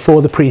pre-season,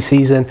 before the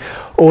pre-season,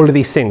 all of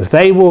these things.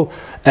 They will,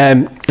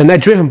 and they're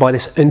driven by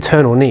this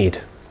internal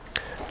need.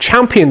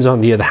 Champions, on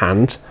the other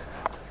hand,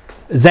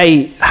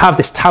 they have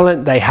this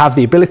talent, they have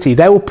the ability.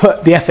 They will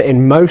put the effort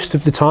in most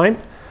of the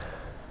time,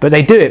 but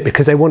they do it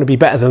because they want to be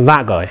better than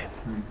that guy,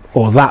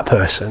 or that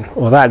person,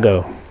 or that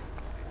girl.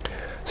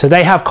 So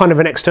they have kind of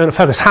an external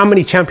focus. How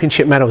many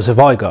championship medals have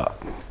I got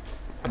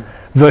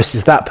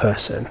versus that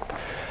person?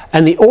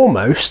 And the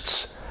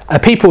almosts are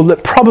people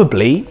that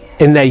probably,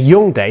 in their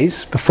young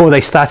days, before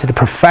they started a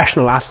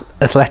professional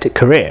athletic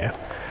career,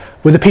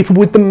 were the people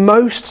with the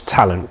most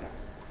talent.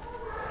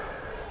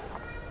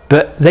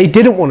 But they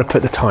didn't want to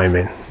put the time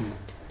in.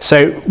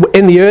 So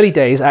in the early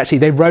days, actually,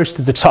 they rose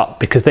to the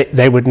top because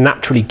they were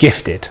naturally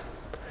gifted.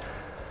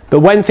 But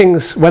when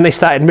they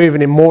started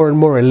moving in more and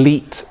more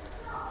elite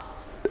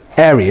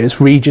areas,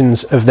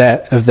 regions of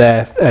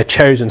their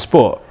chosen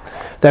sport,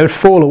 they would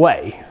fall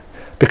away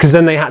because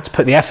then they had to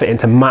put the effort in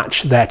to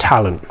match their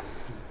talent.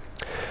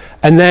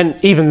 And then,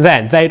 even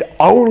then, they'd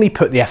only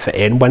put the effort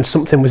in when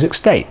something was at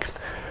stake.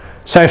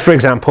 So, for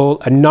example,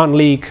 a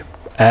non-league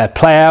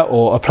player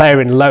or a player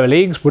in lower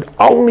leagues would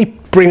only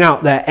bring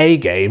out their A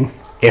game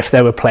if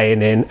they were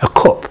playing in a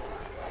cup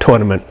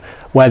tournament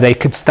where they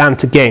could stand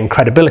to gain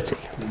credibility.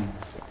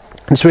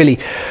 It's really,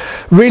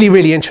 really,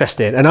 really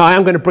interesting. And I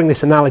am going to bring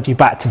this analogy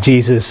back to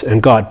Jesus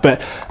and God. But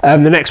the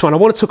next one, I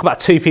want to talk about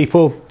two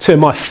people, two of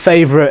my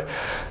favourite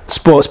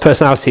sports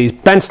personalities.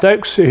 Ben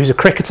Stokes, who's a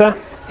cricketer.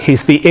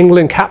 He's the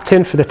England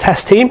captain for the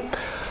Test team.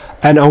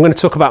 And I'm going to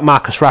talk about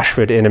Marcus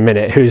Rashford in a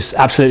minute, who's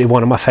absolutely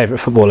one of my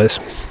favourite footballers.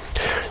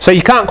 So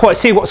you can't quite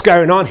see what's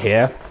going on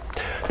here.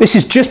 This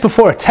is just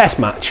before a Test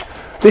match.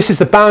 This is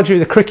the boundary of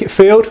the cricket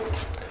field.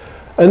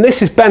 And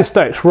this is Ben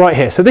Stokes right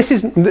here. So this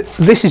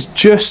is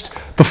just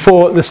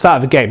before the start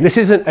of the game. This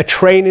isn't a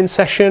training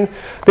session.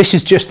 This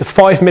is just the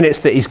 5 minutes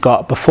that he's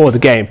got before the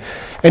game.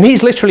 And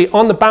he's literally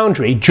on the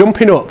boundary,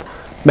 jumping up,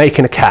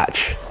 making a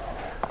catch,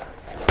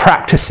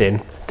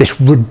 practicing this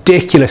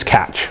ridiculous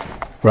catch,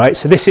 right?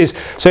 So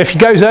if he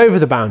goes over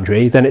the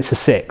boundary, then it's a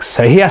 6.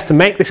 So he has to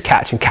make this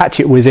catch and catch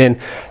it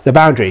within the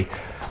boundary.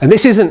 And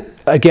this isn't,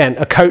 again,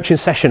 a coaching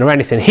session or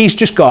anything. He's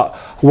just got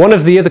one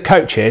of the other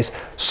coaches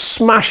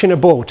smashing a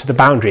ball to the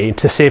boundary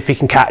to see if he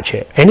can catch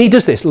it. And he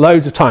does this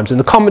loads of times. And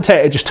the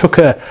commentator just took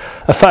a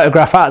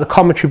photograph out of the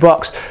commentary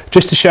box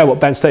just to show what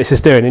Ben Stokes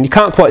is doing. And you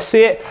can't quite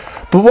see it,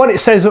 but what it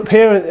says up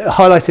here,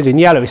 highlighted in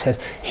yellow, it says,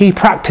 he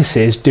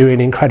practices doing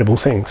incredible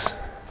things.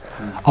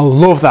 I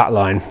love that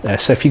line.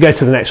 So if you go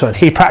to the next one,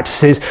 he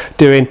practices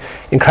doing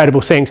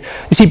incredible things.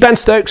 You see, Ben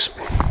Stokes,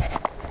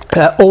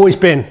 always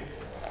been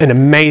an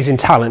amazing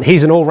talent.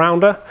 He's an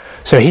all-rounder,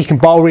 so he can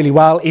bowl really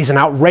well. He's an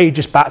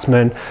outrageous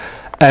batsman.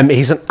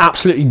 He's an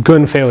absolutely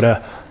gun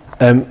fielder,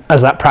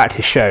 as that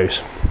practice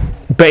shows.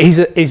 But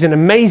he's an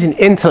amazing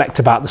intellect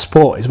about the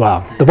sport as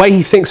well. The way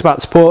he thinks about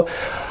the sport,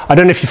 I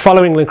don't know if you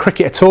follow England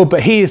cricket at all,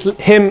 but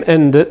him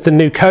and the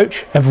new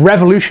coach have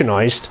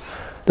revolutionised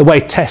the way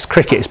Test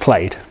cricket is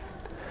played.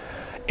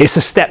 It's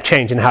a step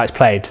change in how it's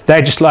played.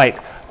 They're just like,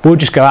 we'll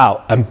just go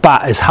out and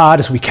bat as hard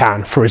as we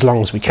can for as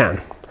long as we can.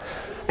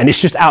 And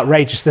it's just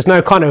outrageous. There's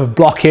no kind of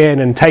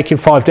blocking and taking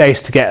 5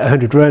 days to get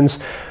 100 runs.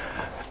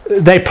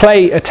 They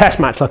play a test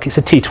match like it's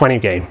a T20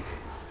 game.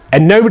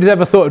 And nobody's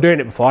ever thought of doing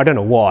it before. I don't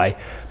know why.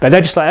 But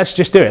they're just like, let's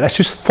just do it. Let's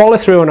just follow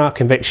through on our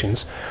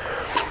convictions.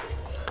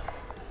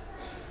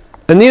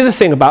 And the other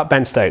thing about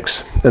Ben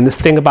Stokes, and this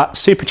thing about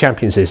super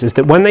champions is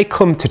that when they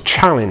come to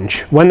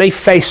challenge, when they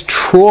face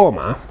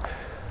trauma,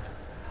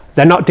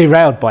 they're not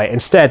derailed by it.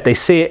 Instead, they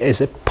see it as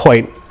a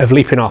point of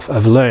leaping off,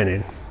 of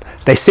learning.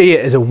 They see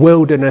it as a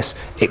wilderness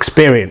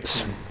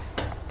experience.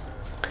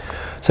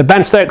 So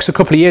Ben Stokes, a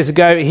couple of years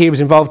ago, he was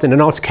involved in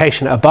an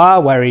altercation at a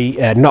bar where he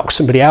knocked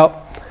somebody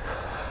out.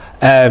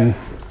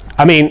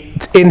 I mean,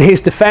 in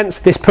his defence,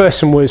 this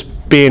person was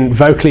being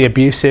vocally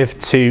abusive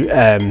to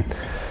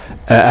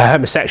a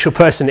homosexual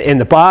person in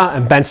the bar,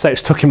 and Ben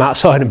Stokes took him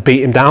outside and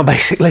beat him down,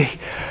 basically.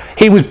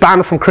 He was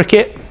banned from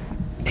cricket.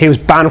 He was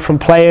banned from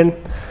playing.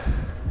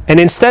 And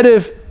instead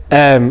of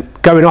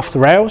going off the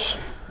rails,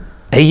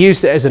 he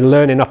used it as a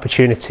learning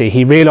opportunity.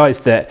 He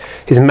realised that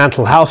his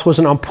mental health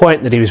wasn't on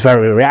point, that he was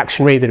very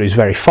reactionary, that he was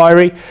very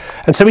fiery.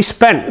 And so he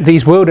spent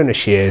these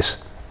wilderness years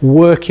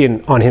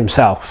working on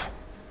himself.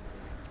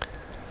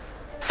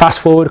 Fast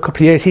forward a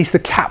couple of years, he's the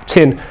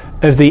captain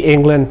of the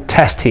England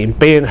Test team,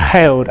 being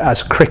hailed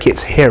as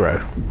cricket's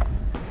hero.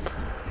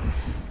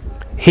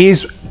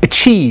 He's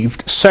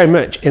achieved so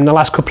much in the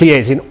last couple of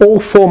years in all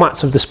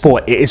formats of the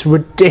sport. It is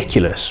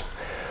ridiculous.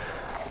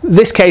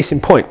 This case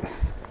in point.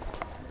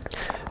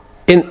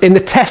 In the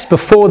test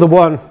before the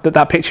one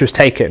that picture was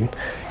taken,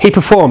 he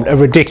performed a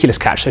ridiculous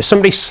catch. So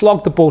somebody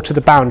slogged the ball to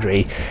the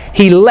boundary.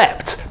 He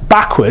leapt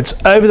backwards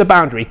over the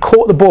boundary,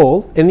 caught the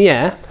ball in the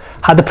air,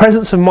 had the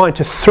presence of mind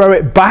to throw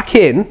it back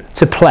in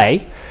to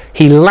play.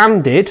 He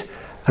landed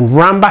and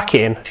ran back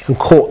in and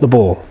caught the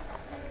ball.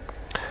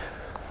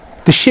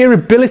 The sheer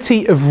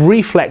ability of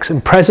reflex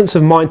and presence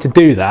of mind to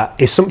do that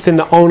is something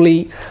that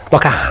only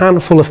like a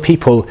handful of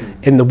people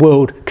in the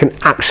world can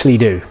actually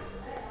do.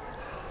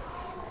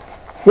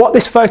 What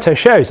this photo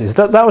shows is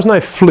that was no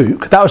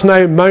fluke, that was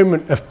no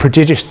moment of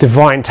prodigious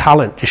divine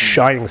talent just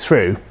shining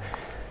through.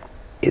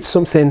 It's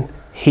something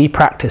he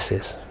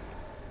practices.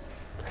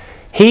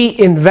 He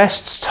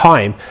invests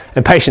time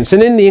and patience.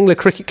 And in the England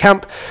cricket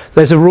camp,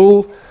 there's a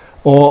rule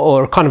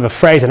or kind of a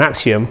phrase, an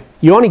axiom.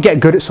 You only get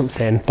good at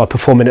something by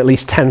performing at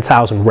least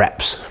 10,000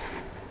 reps.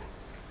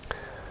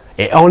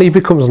 It only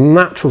becomes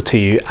natural to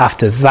you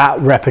after that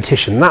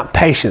repetition, that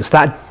patience,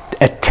 that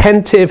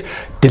attentive,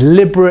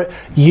 deliberate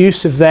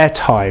use of their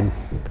time.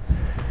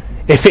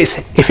 If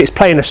it's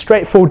playing a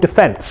straightforward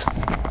defence,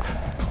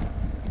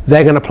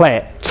 they're going to play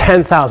it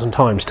 10,000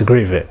 times to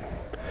groove it.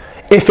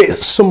 If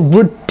it's some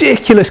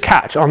ridiculous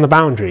catch on the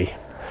boundary,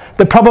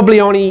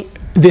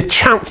 the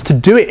chance to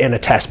do it in a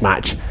test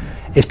match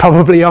is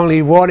probably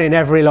only one in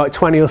every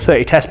 20 or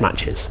 30 test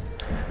matches.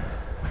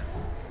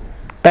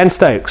 Ben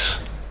Stokes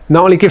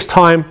not only gives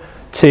time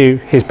to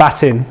his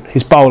batting,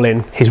 his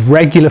bowling, his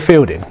regular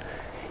fielding,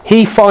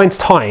 he finds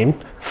time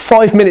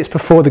 5 minutes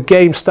before the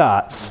game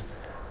starts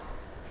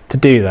to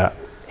do that.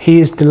 He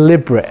is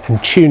deliberate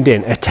and tuned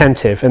in,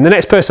 attentive. And the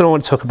next person I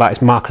want to talk about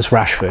is Marcus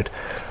Rashford.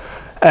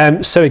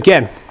 So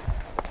again,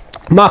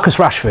 Marcus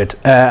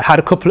Rashford had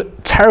a couple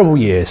of terrible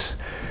years.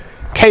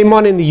 Came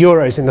on in the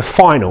Euros in the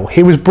final.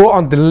 He was brought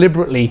on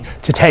deliberately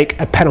to take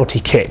a penalty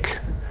kick,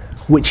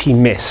 which he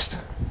missed.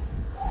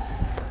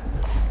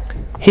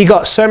 He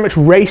got so much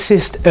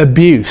racist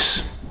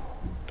abuse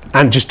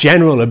and just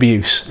general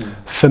abuse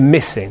for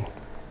missing.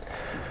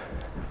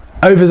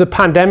 Over the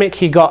pandemic,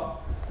 he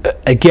got,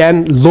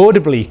 again,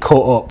 laudably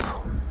caught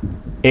up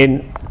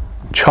in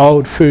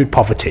child food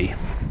poverty.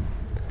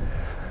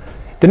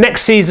 The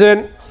next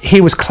season,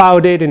 he was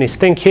clouded in his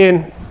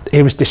thinking.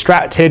 He was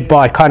distracted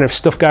by kind of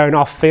stuff going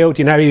off field.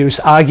 He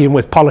was arguing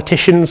with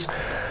politicians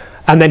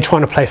and then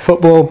trying to play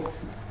football.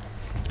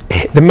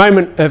 The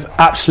moment of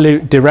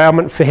absolute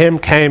derailment for him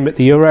came at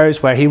the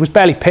Euros, where he was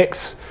barely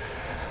picked.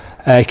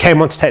 He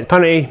came on to take the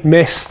penalty,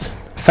 missed,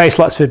 faced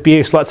lots of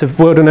abuse, lots of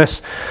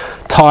wilderness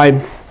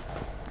time.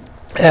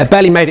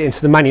 Barely made it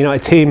into the Man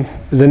United team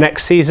the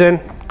next season,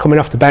 coming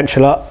off the bench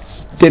a lot.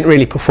 Didn't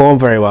really perform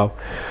very well.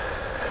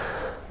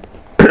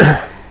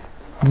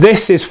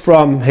 This is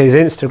from his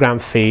Instagram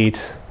feed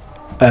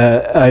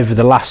over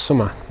the last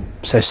summer,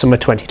 so summer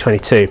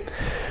 2022.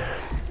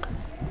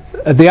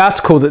 The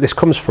article that this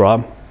comes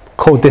from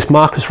called this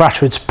Marcus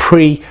Rashford's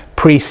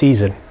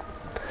pre-season.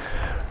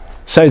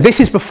 So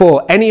this is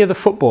before any other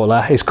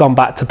footballer has gone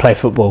back to play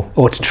football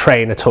or to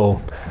train at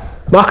all.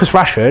 Marcus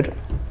Rashford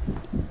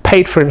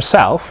paid for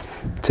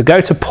himself to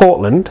go to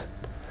Portland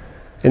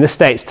in the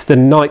States to the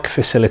Nike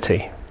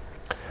facility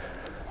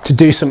to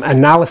do some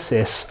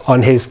analysis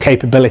on his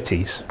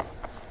capabilities.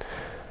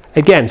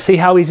 Again, see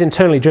how he's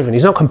internally driven.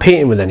 He's not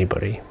competing with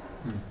anybody.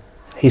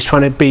 He's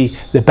trying to be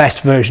the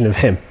best version of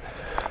him.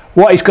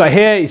 What he's got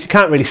here is, you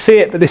can't really see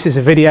it, but this is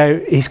a video.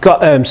 He's got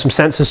some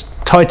sensors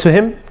tied to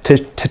him to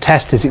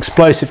test his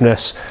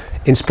explosiveness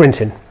in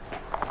sprinting.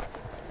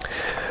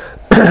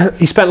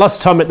 He spent lots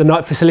of time at the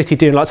Nike facility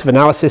doing lots of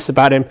analysis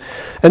about him.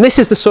 And these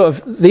are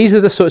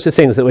the sorts of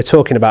things that we're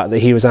talking about that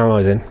he was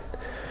analysing.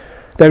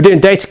 They were doing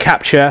data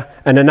capture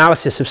and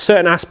analysis of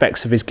certain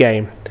aspects of his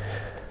game.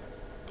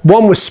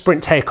 One was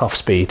sprint takeoff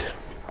speed.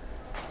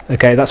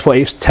 Okay, that's what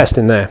he was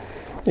testing there.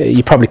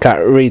 You probably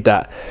can't read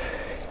that.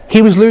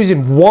 He was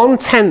losing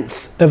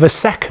 1/10 of a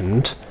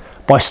second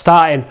by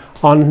starting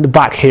on the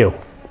back heel.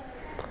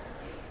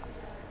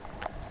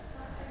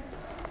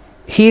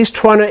 He is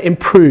trying to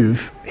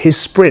improve his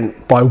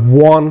sprint by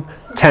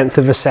 1/10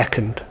 of a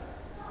second.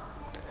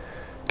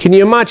 Can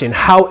you imagine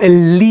how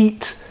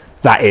elite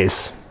that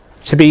is?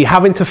 To be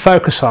having to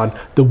focus on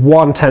the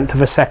 1/10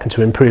 of a second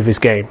to improve his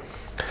game.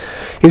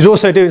 He's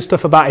also doing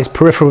stuff about his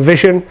peripheral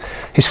vision,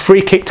 his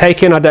free kick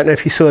taking. I don't know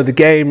if you saw the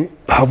game.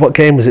 What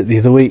game was it the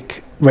other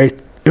week?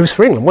 It was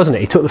for England, wasn't it?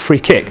 He took the free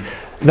kick.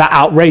 That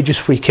outrageous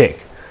free kick.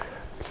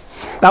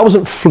 That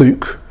wasn't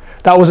fluke.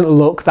 That wasn't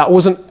luck. That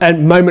wasn't a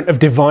moment of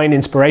divine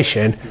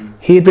inspiration.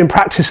 He had been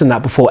practicing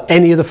that before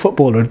any other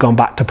footballer had gone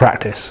back to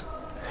practice.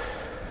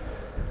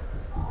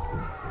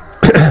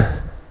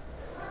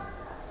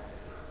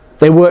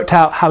 They worked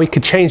out how he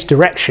could change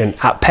direction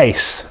at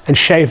pace and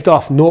shaved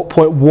off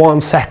 0.1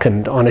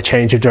 second on a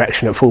change of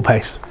direction at full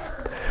pace.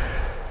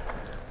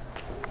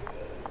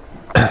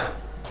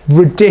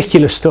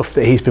 Ridiculous stuff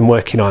that he's been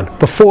working on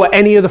before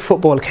any other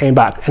footballer came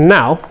back. And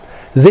now,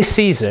 this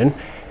season,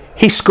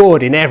 he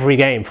scored in every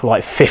game for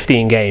like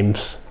 15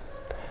 games.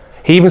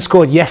 He even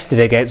scored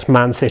yesterday against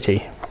Man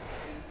City.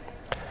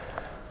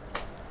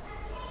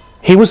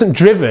 He wasn't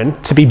driven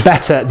to be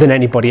better than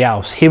anybody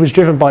else. He was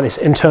driven by this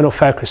internal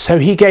focus. So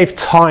he gave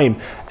time,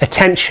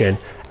 attention,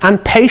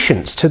 and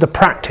patience to the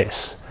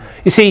practice.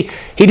 You see,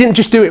 he didn't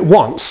just do it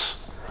once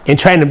in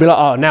training and be like,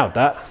 oh, nailed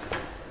that.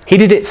 He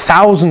did it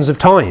thousands of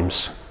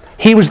times.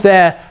 He was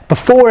there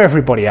before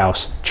everybody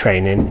else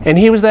training, and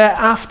he was there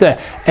after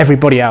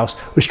everybody else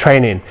was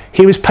training.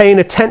 He was paying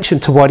attention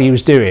to what he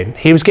was doing.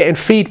 He was getting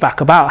feedback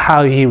about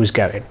how he was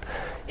going.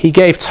 He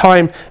gave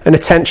time and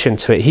attention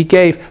to it. He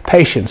gave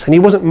patience, and he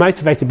wasn't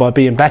motivated by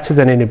being better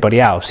than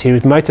anybody else. He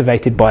was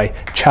motivated by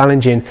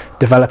challenging,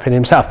 developing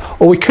himself.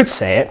 Or we could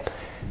say it,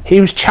 he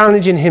was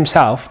challenging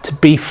himself to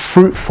be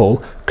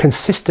fruitful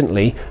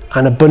consistently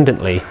and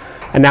abundantly.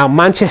 And now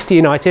Manchester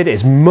United,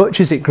 as much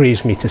as it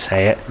grieves me to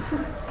say it,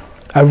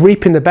 are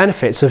reaping the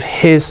benefits of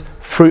his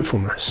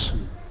fruitfulness.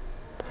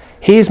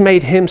 He has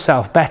made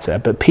himself better,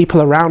 but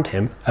people around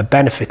him are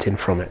benefiting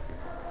from it.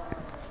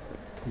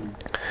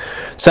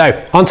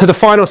 So, on to the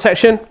final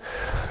section.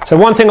 So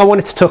one thing I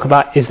wanted to talk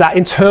about is that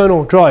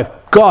internal drive.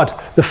 God,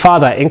 the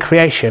Father in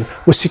creation,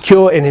 was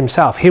secure in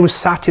himself. He was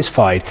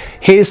satisfied.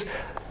 His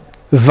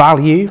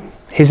value,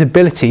 his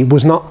ability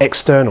was not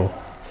external.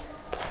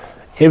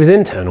 It was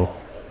internal.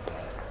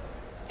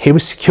 He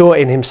was secure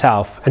in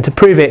himself, and to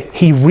prove it,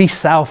 he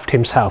reselfed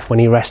himself when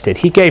he rested.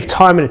 He gave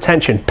time and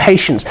attention,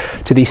 patience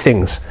to these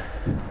things.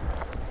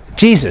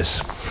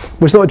 Jesus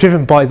was not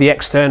driven by the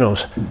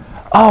externals.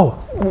 Oh,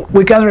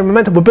 we're gathering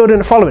momentum, we're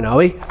building a following, are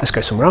we? Let's go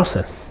somewhere else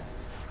then.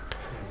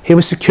 He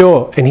was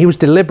secure and he was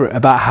deliberate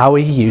about how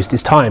he used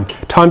his time.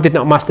 Time did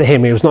not master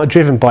him. He was not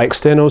driven by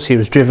externals, he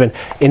was driven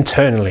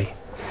internally.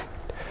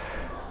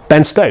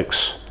 Ben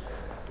Stokes,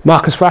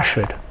 Marcus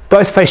Rashford,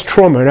 both faced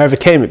trauma and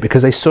overcame it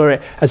because they saw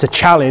it as a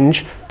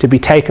challenge to be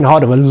taken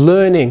hold of, a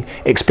learning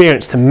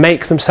experience to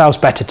make themselves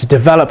better, to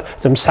develop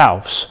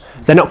themselves.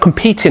 They're not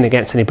competing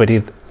against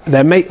anybody.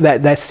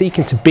 They're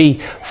seeking to be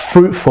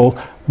fruitful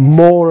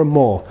more and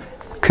more,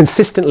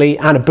 consistently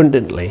and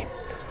abundantly.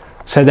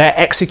 So they're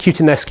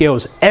executing their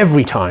skills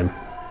every time.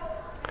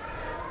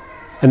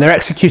 And they're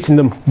executing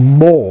them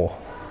more.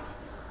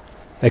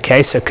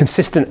 Okay, so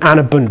consistent and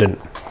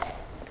abundant.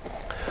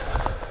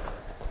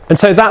 And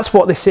so that's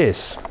what this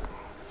is.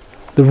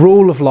 The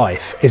rule of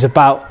life is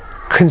about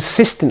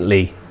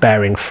consistently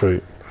bearing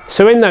fruit.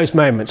 So in those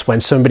moments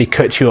when somebody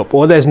cuts you up,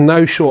 or there's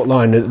no short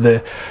line at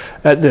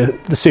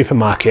the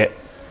supermarket,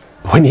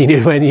 when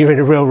you're in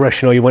a real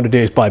rush and all you want to do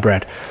is buy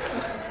bread,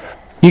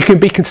 you can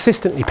be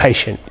consistently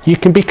patient. You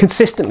can be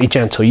consistently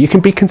gentle. You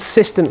can be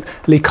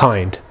consistently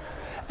kind.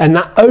 And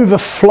that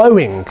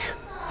overflowing,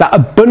 that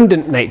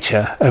abundant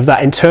nature of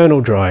that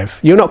internal drive,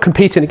 you're not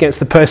competing against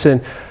the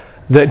person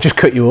that just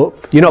cut you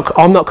up.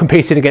 I'm not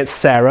competing against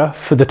Sarah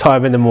for the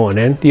time in the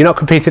morning. You're not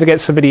competing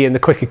against somebody in the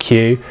quicker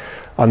queue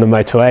on the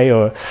motorway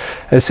or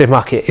at the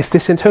supermarket. It's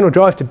this internal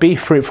drive to be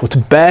fruitful, to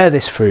bear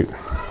this fruit.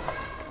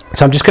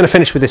 So I'm just going to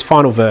finish with this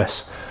final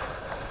verse.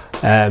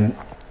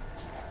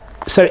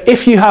 So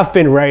if you have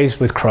been raised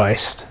with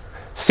Christ,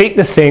 seek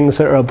the things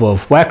that are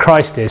above, where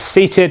Christ is,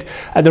 seated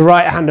at the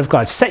right hand of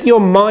God. Set your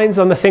minds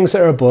on the things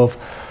that are above,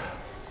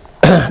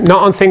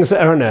 not on things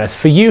that are on earth.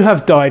 For you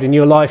have died and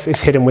your life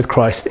is hidden with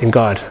Christ in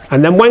God.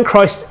 And then when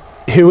Christ,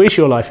 who is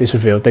your life, is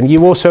revealed, then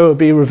you also will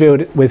be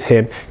revealed with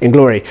him in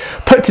glory.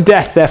 Put to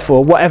death,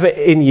 therefore, whatever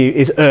in you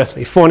is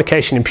earthly: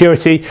 fornication,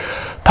 impurity,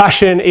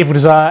 passion, evil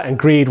desire, and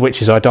greed,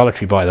 which is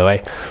idolatry, by the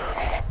way.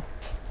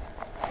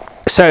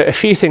 So a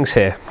few things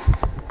here.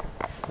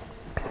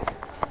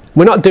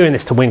 We're not doing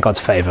this to win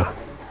God's favour.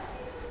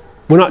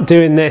 We're not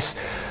doing this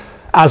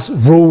as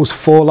rules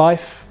for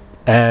life.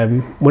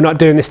 We're not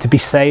doing this to be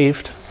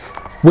saved.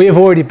 We have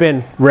already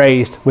been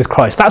raised with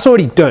Christ. That's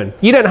already done.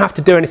 You don't have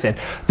to do anything.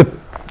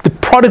 The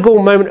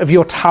prodigal moment of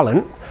your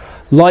talent,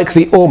 like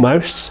the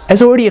almosts,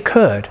 has already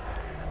occurred.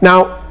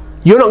 Now,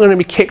 you're not going to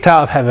be kicked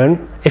out of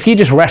heaven if you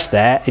just rest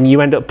there and you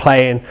end up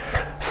playing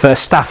for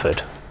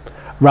Stafford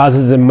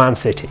rather than Man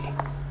City.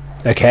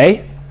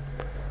 Okay?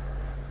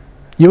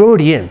 You're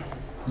already in.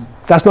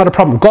 That's not a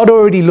problem. God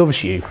already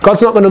loves you.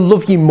 God's not going to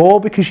love you more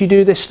because you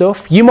do this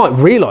stuff. You might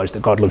realise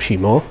that God loves you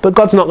more, but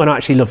God's not going to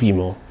actually love you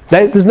more.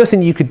 There's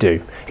nothing you could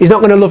do. He's not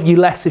going to love you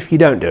less if you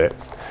don't do it.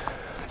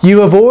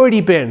 You have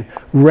already been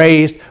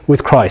raised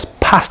with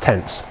Christ. Past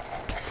tense.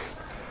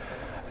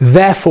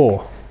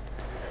 Therefore,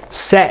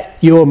 set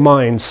your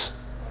minds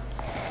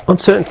on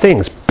certain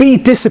things. Be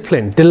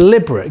disciplined,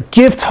 deliberate.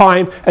 Give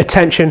time,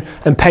 attention,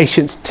 and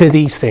patience to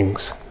these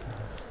things.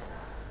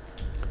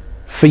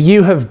 For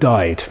you have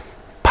died.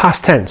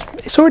 Past tense.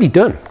 It's already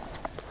done.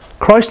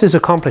 Christ has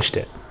accomplished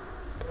it.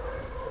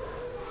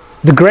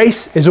 The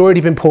grace has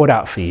already been poured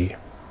out for you.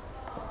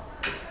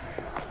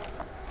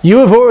 You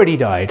have already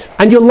died,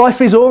 and your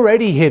life is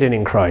already hidden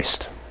in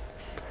Christ.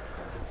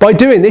 By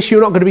doing this,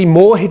 you're not going to be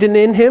more hidden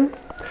in him,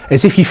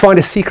 as if you find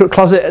a secret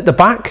closet at the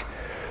back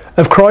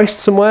of Christ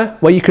somewhere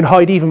where you can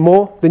hide even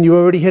more than you're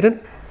already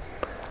hidden.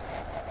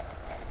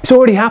 It's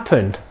already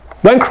happened.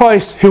 When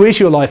Christ, who is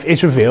your life,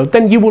 is revealed,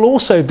 then you will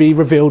also be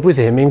revealed with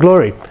him in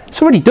glory.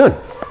 It's already done.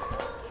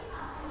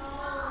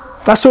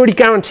 That's already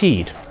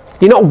guaranteed.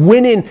 You're not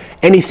winning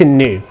anything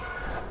new.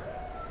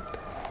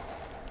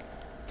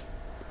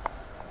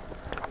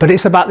 But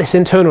it's about this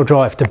internal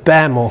drive to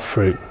bear more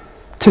fruit,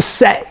 to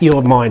set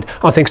your mind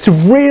on things, to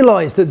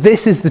realise that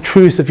this is the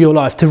truth of your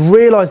life, to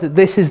realise that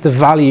this is the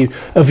value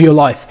of your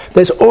life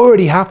that's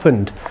already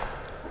happened.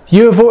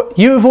 You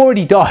have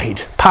already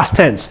died, past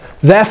tense,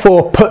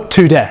 therefore put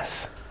to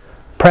death,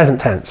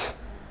 present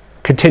tense,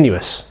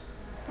 continuous.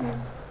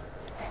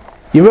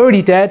 You're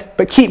already dead,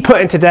 but keep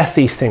putting to death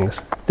these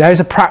things. There is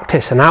a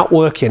practice, an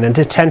outworking, an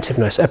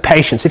attentiveness, a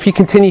patience. If you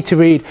continue to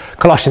read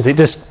Colossians, it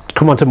does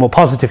come on to more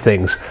positive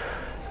things,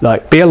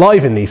 like be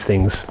alive in these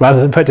things, rather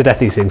than put to death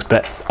these things,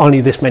 but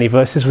only this many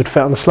verses would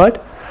fit on the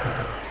slide.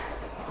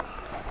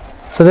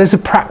 So there's a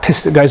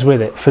practice that goes with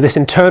it, for this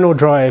internal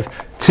drive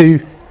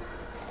to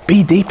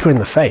be deeper in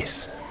the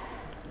faith,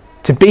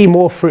 to be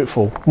more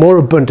fruitful, more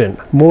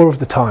abundant, more of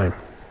the time.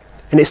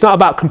 And it's not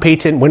about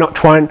competing.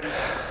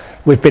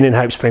 We've been in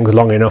Hope Springs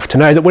long enough to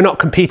know that we're not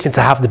competing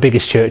to have the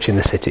biggest church in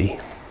the city.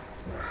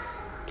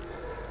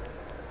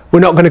 We're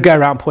not going to go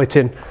around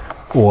pointing,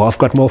 oh, I've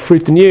got more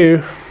fruit than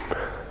you,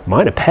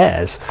 mine are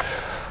pears,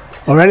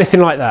 or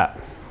anything like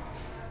that.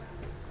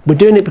 We're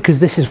doing it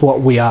because this is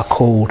what we are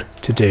called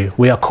to do.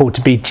 We are called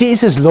to be.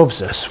 Jesus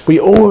loves us. We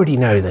already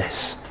know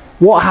this.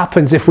 What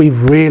happens if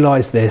we've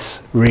realised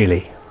this,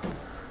 really?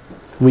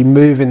 We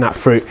move in that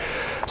fruit.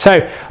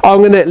 So I'm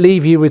going to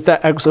leave you with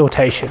that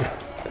exhortation.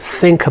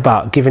 Think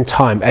about giving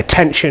time,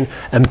 attention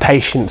and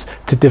patience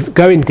to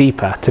going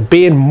deeper, to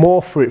being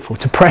more fruitful,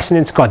 to pressing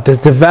into God, to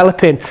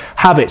developing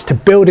habits, to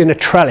building a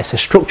trellis, a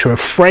structure, a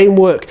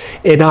framework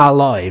in our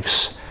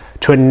lives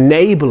to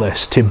enable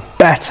us to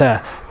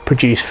better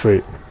produce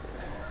fruit,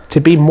 to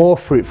be more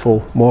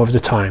fruitful more of the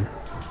time.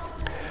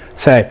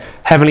 So,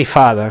 Heavenly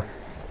Father,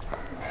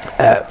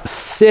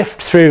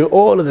 sift through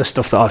all of the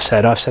stuff that I've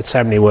said. I've said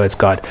so many words,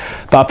 God,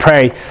 but I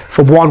pray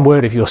for one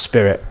word of your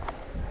Spirit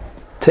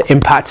to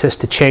impact us,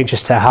 to change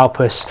us, to help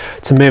us,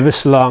 to move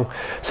us along.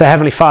 So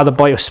Heavenly Father,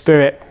 by your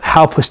Spirit,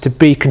 help us to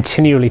be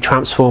continually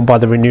transformed by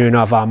the renewing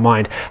of our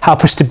mind.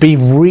 Help us to be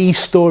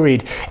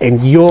re-storied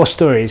in your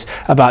stories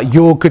about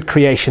your good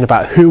creation,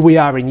 about who we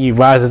are in you,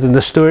 rather than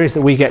the stories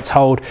that we get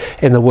told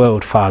in the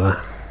world,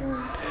 Father.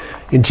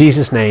 In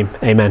Jesus' name,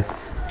 amen.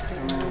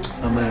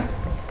 Amen.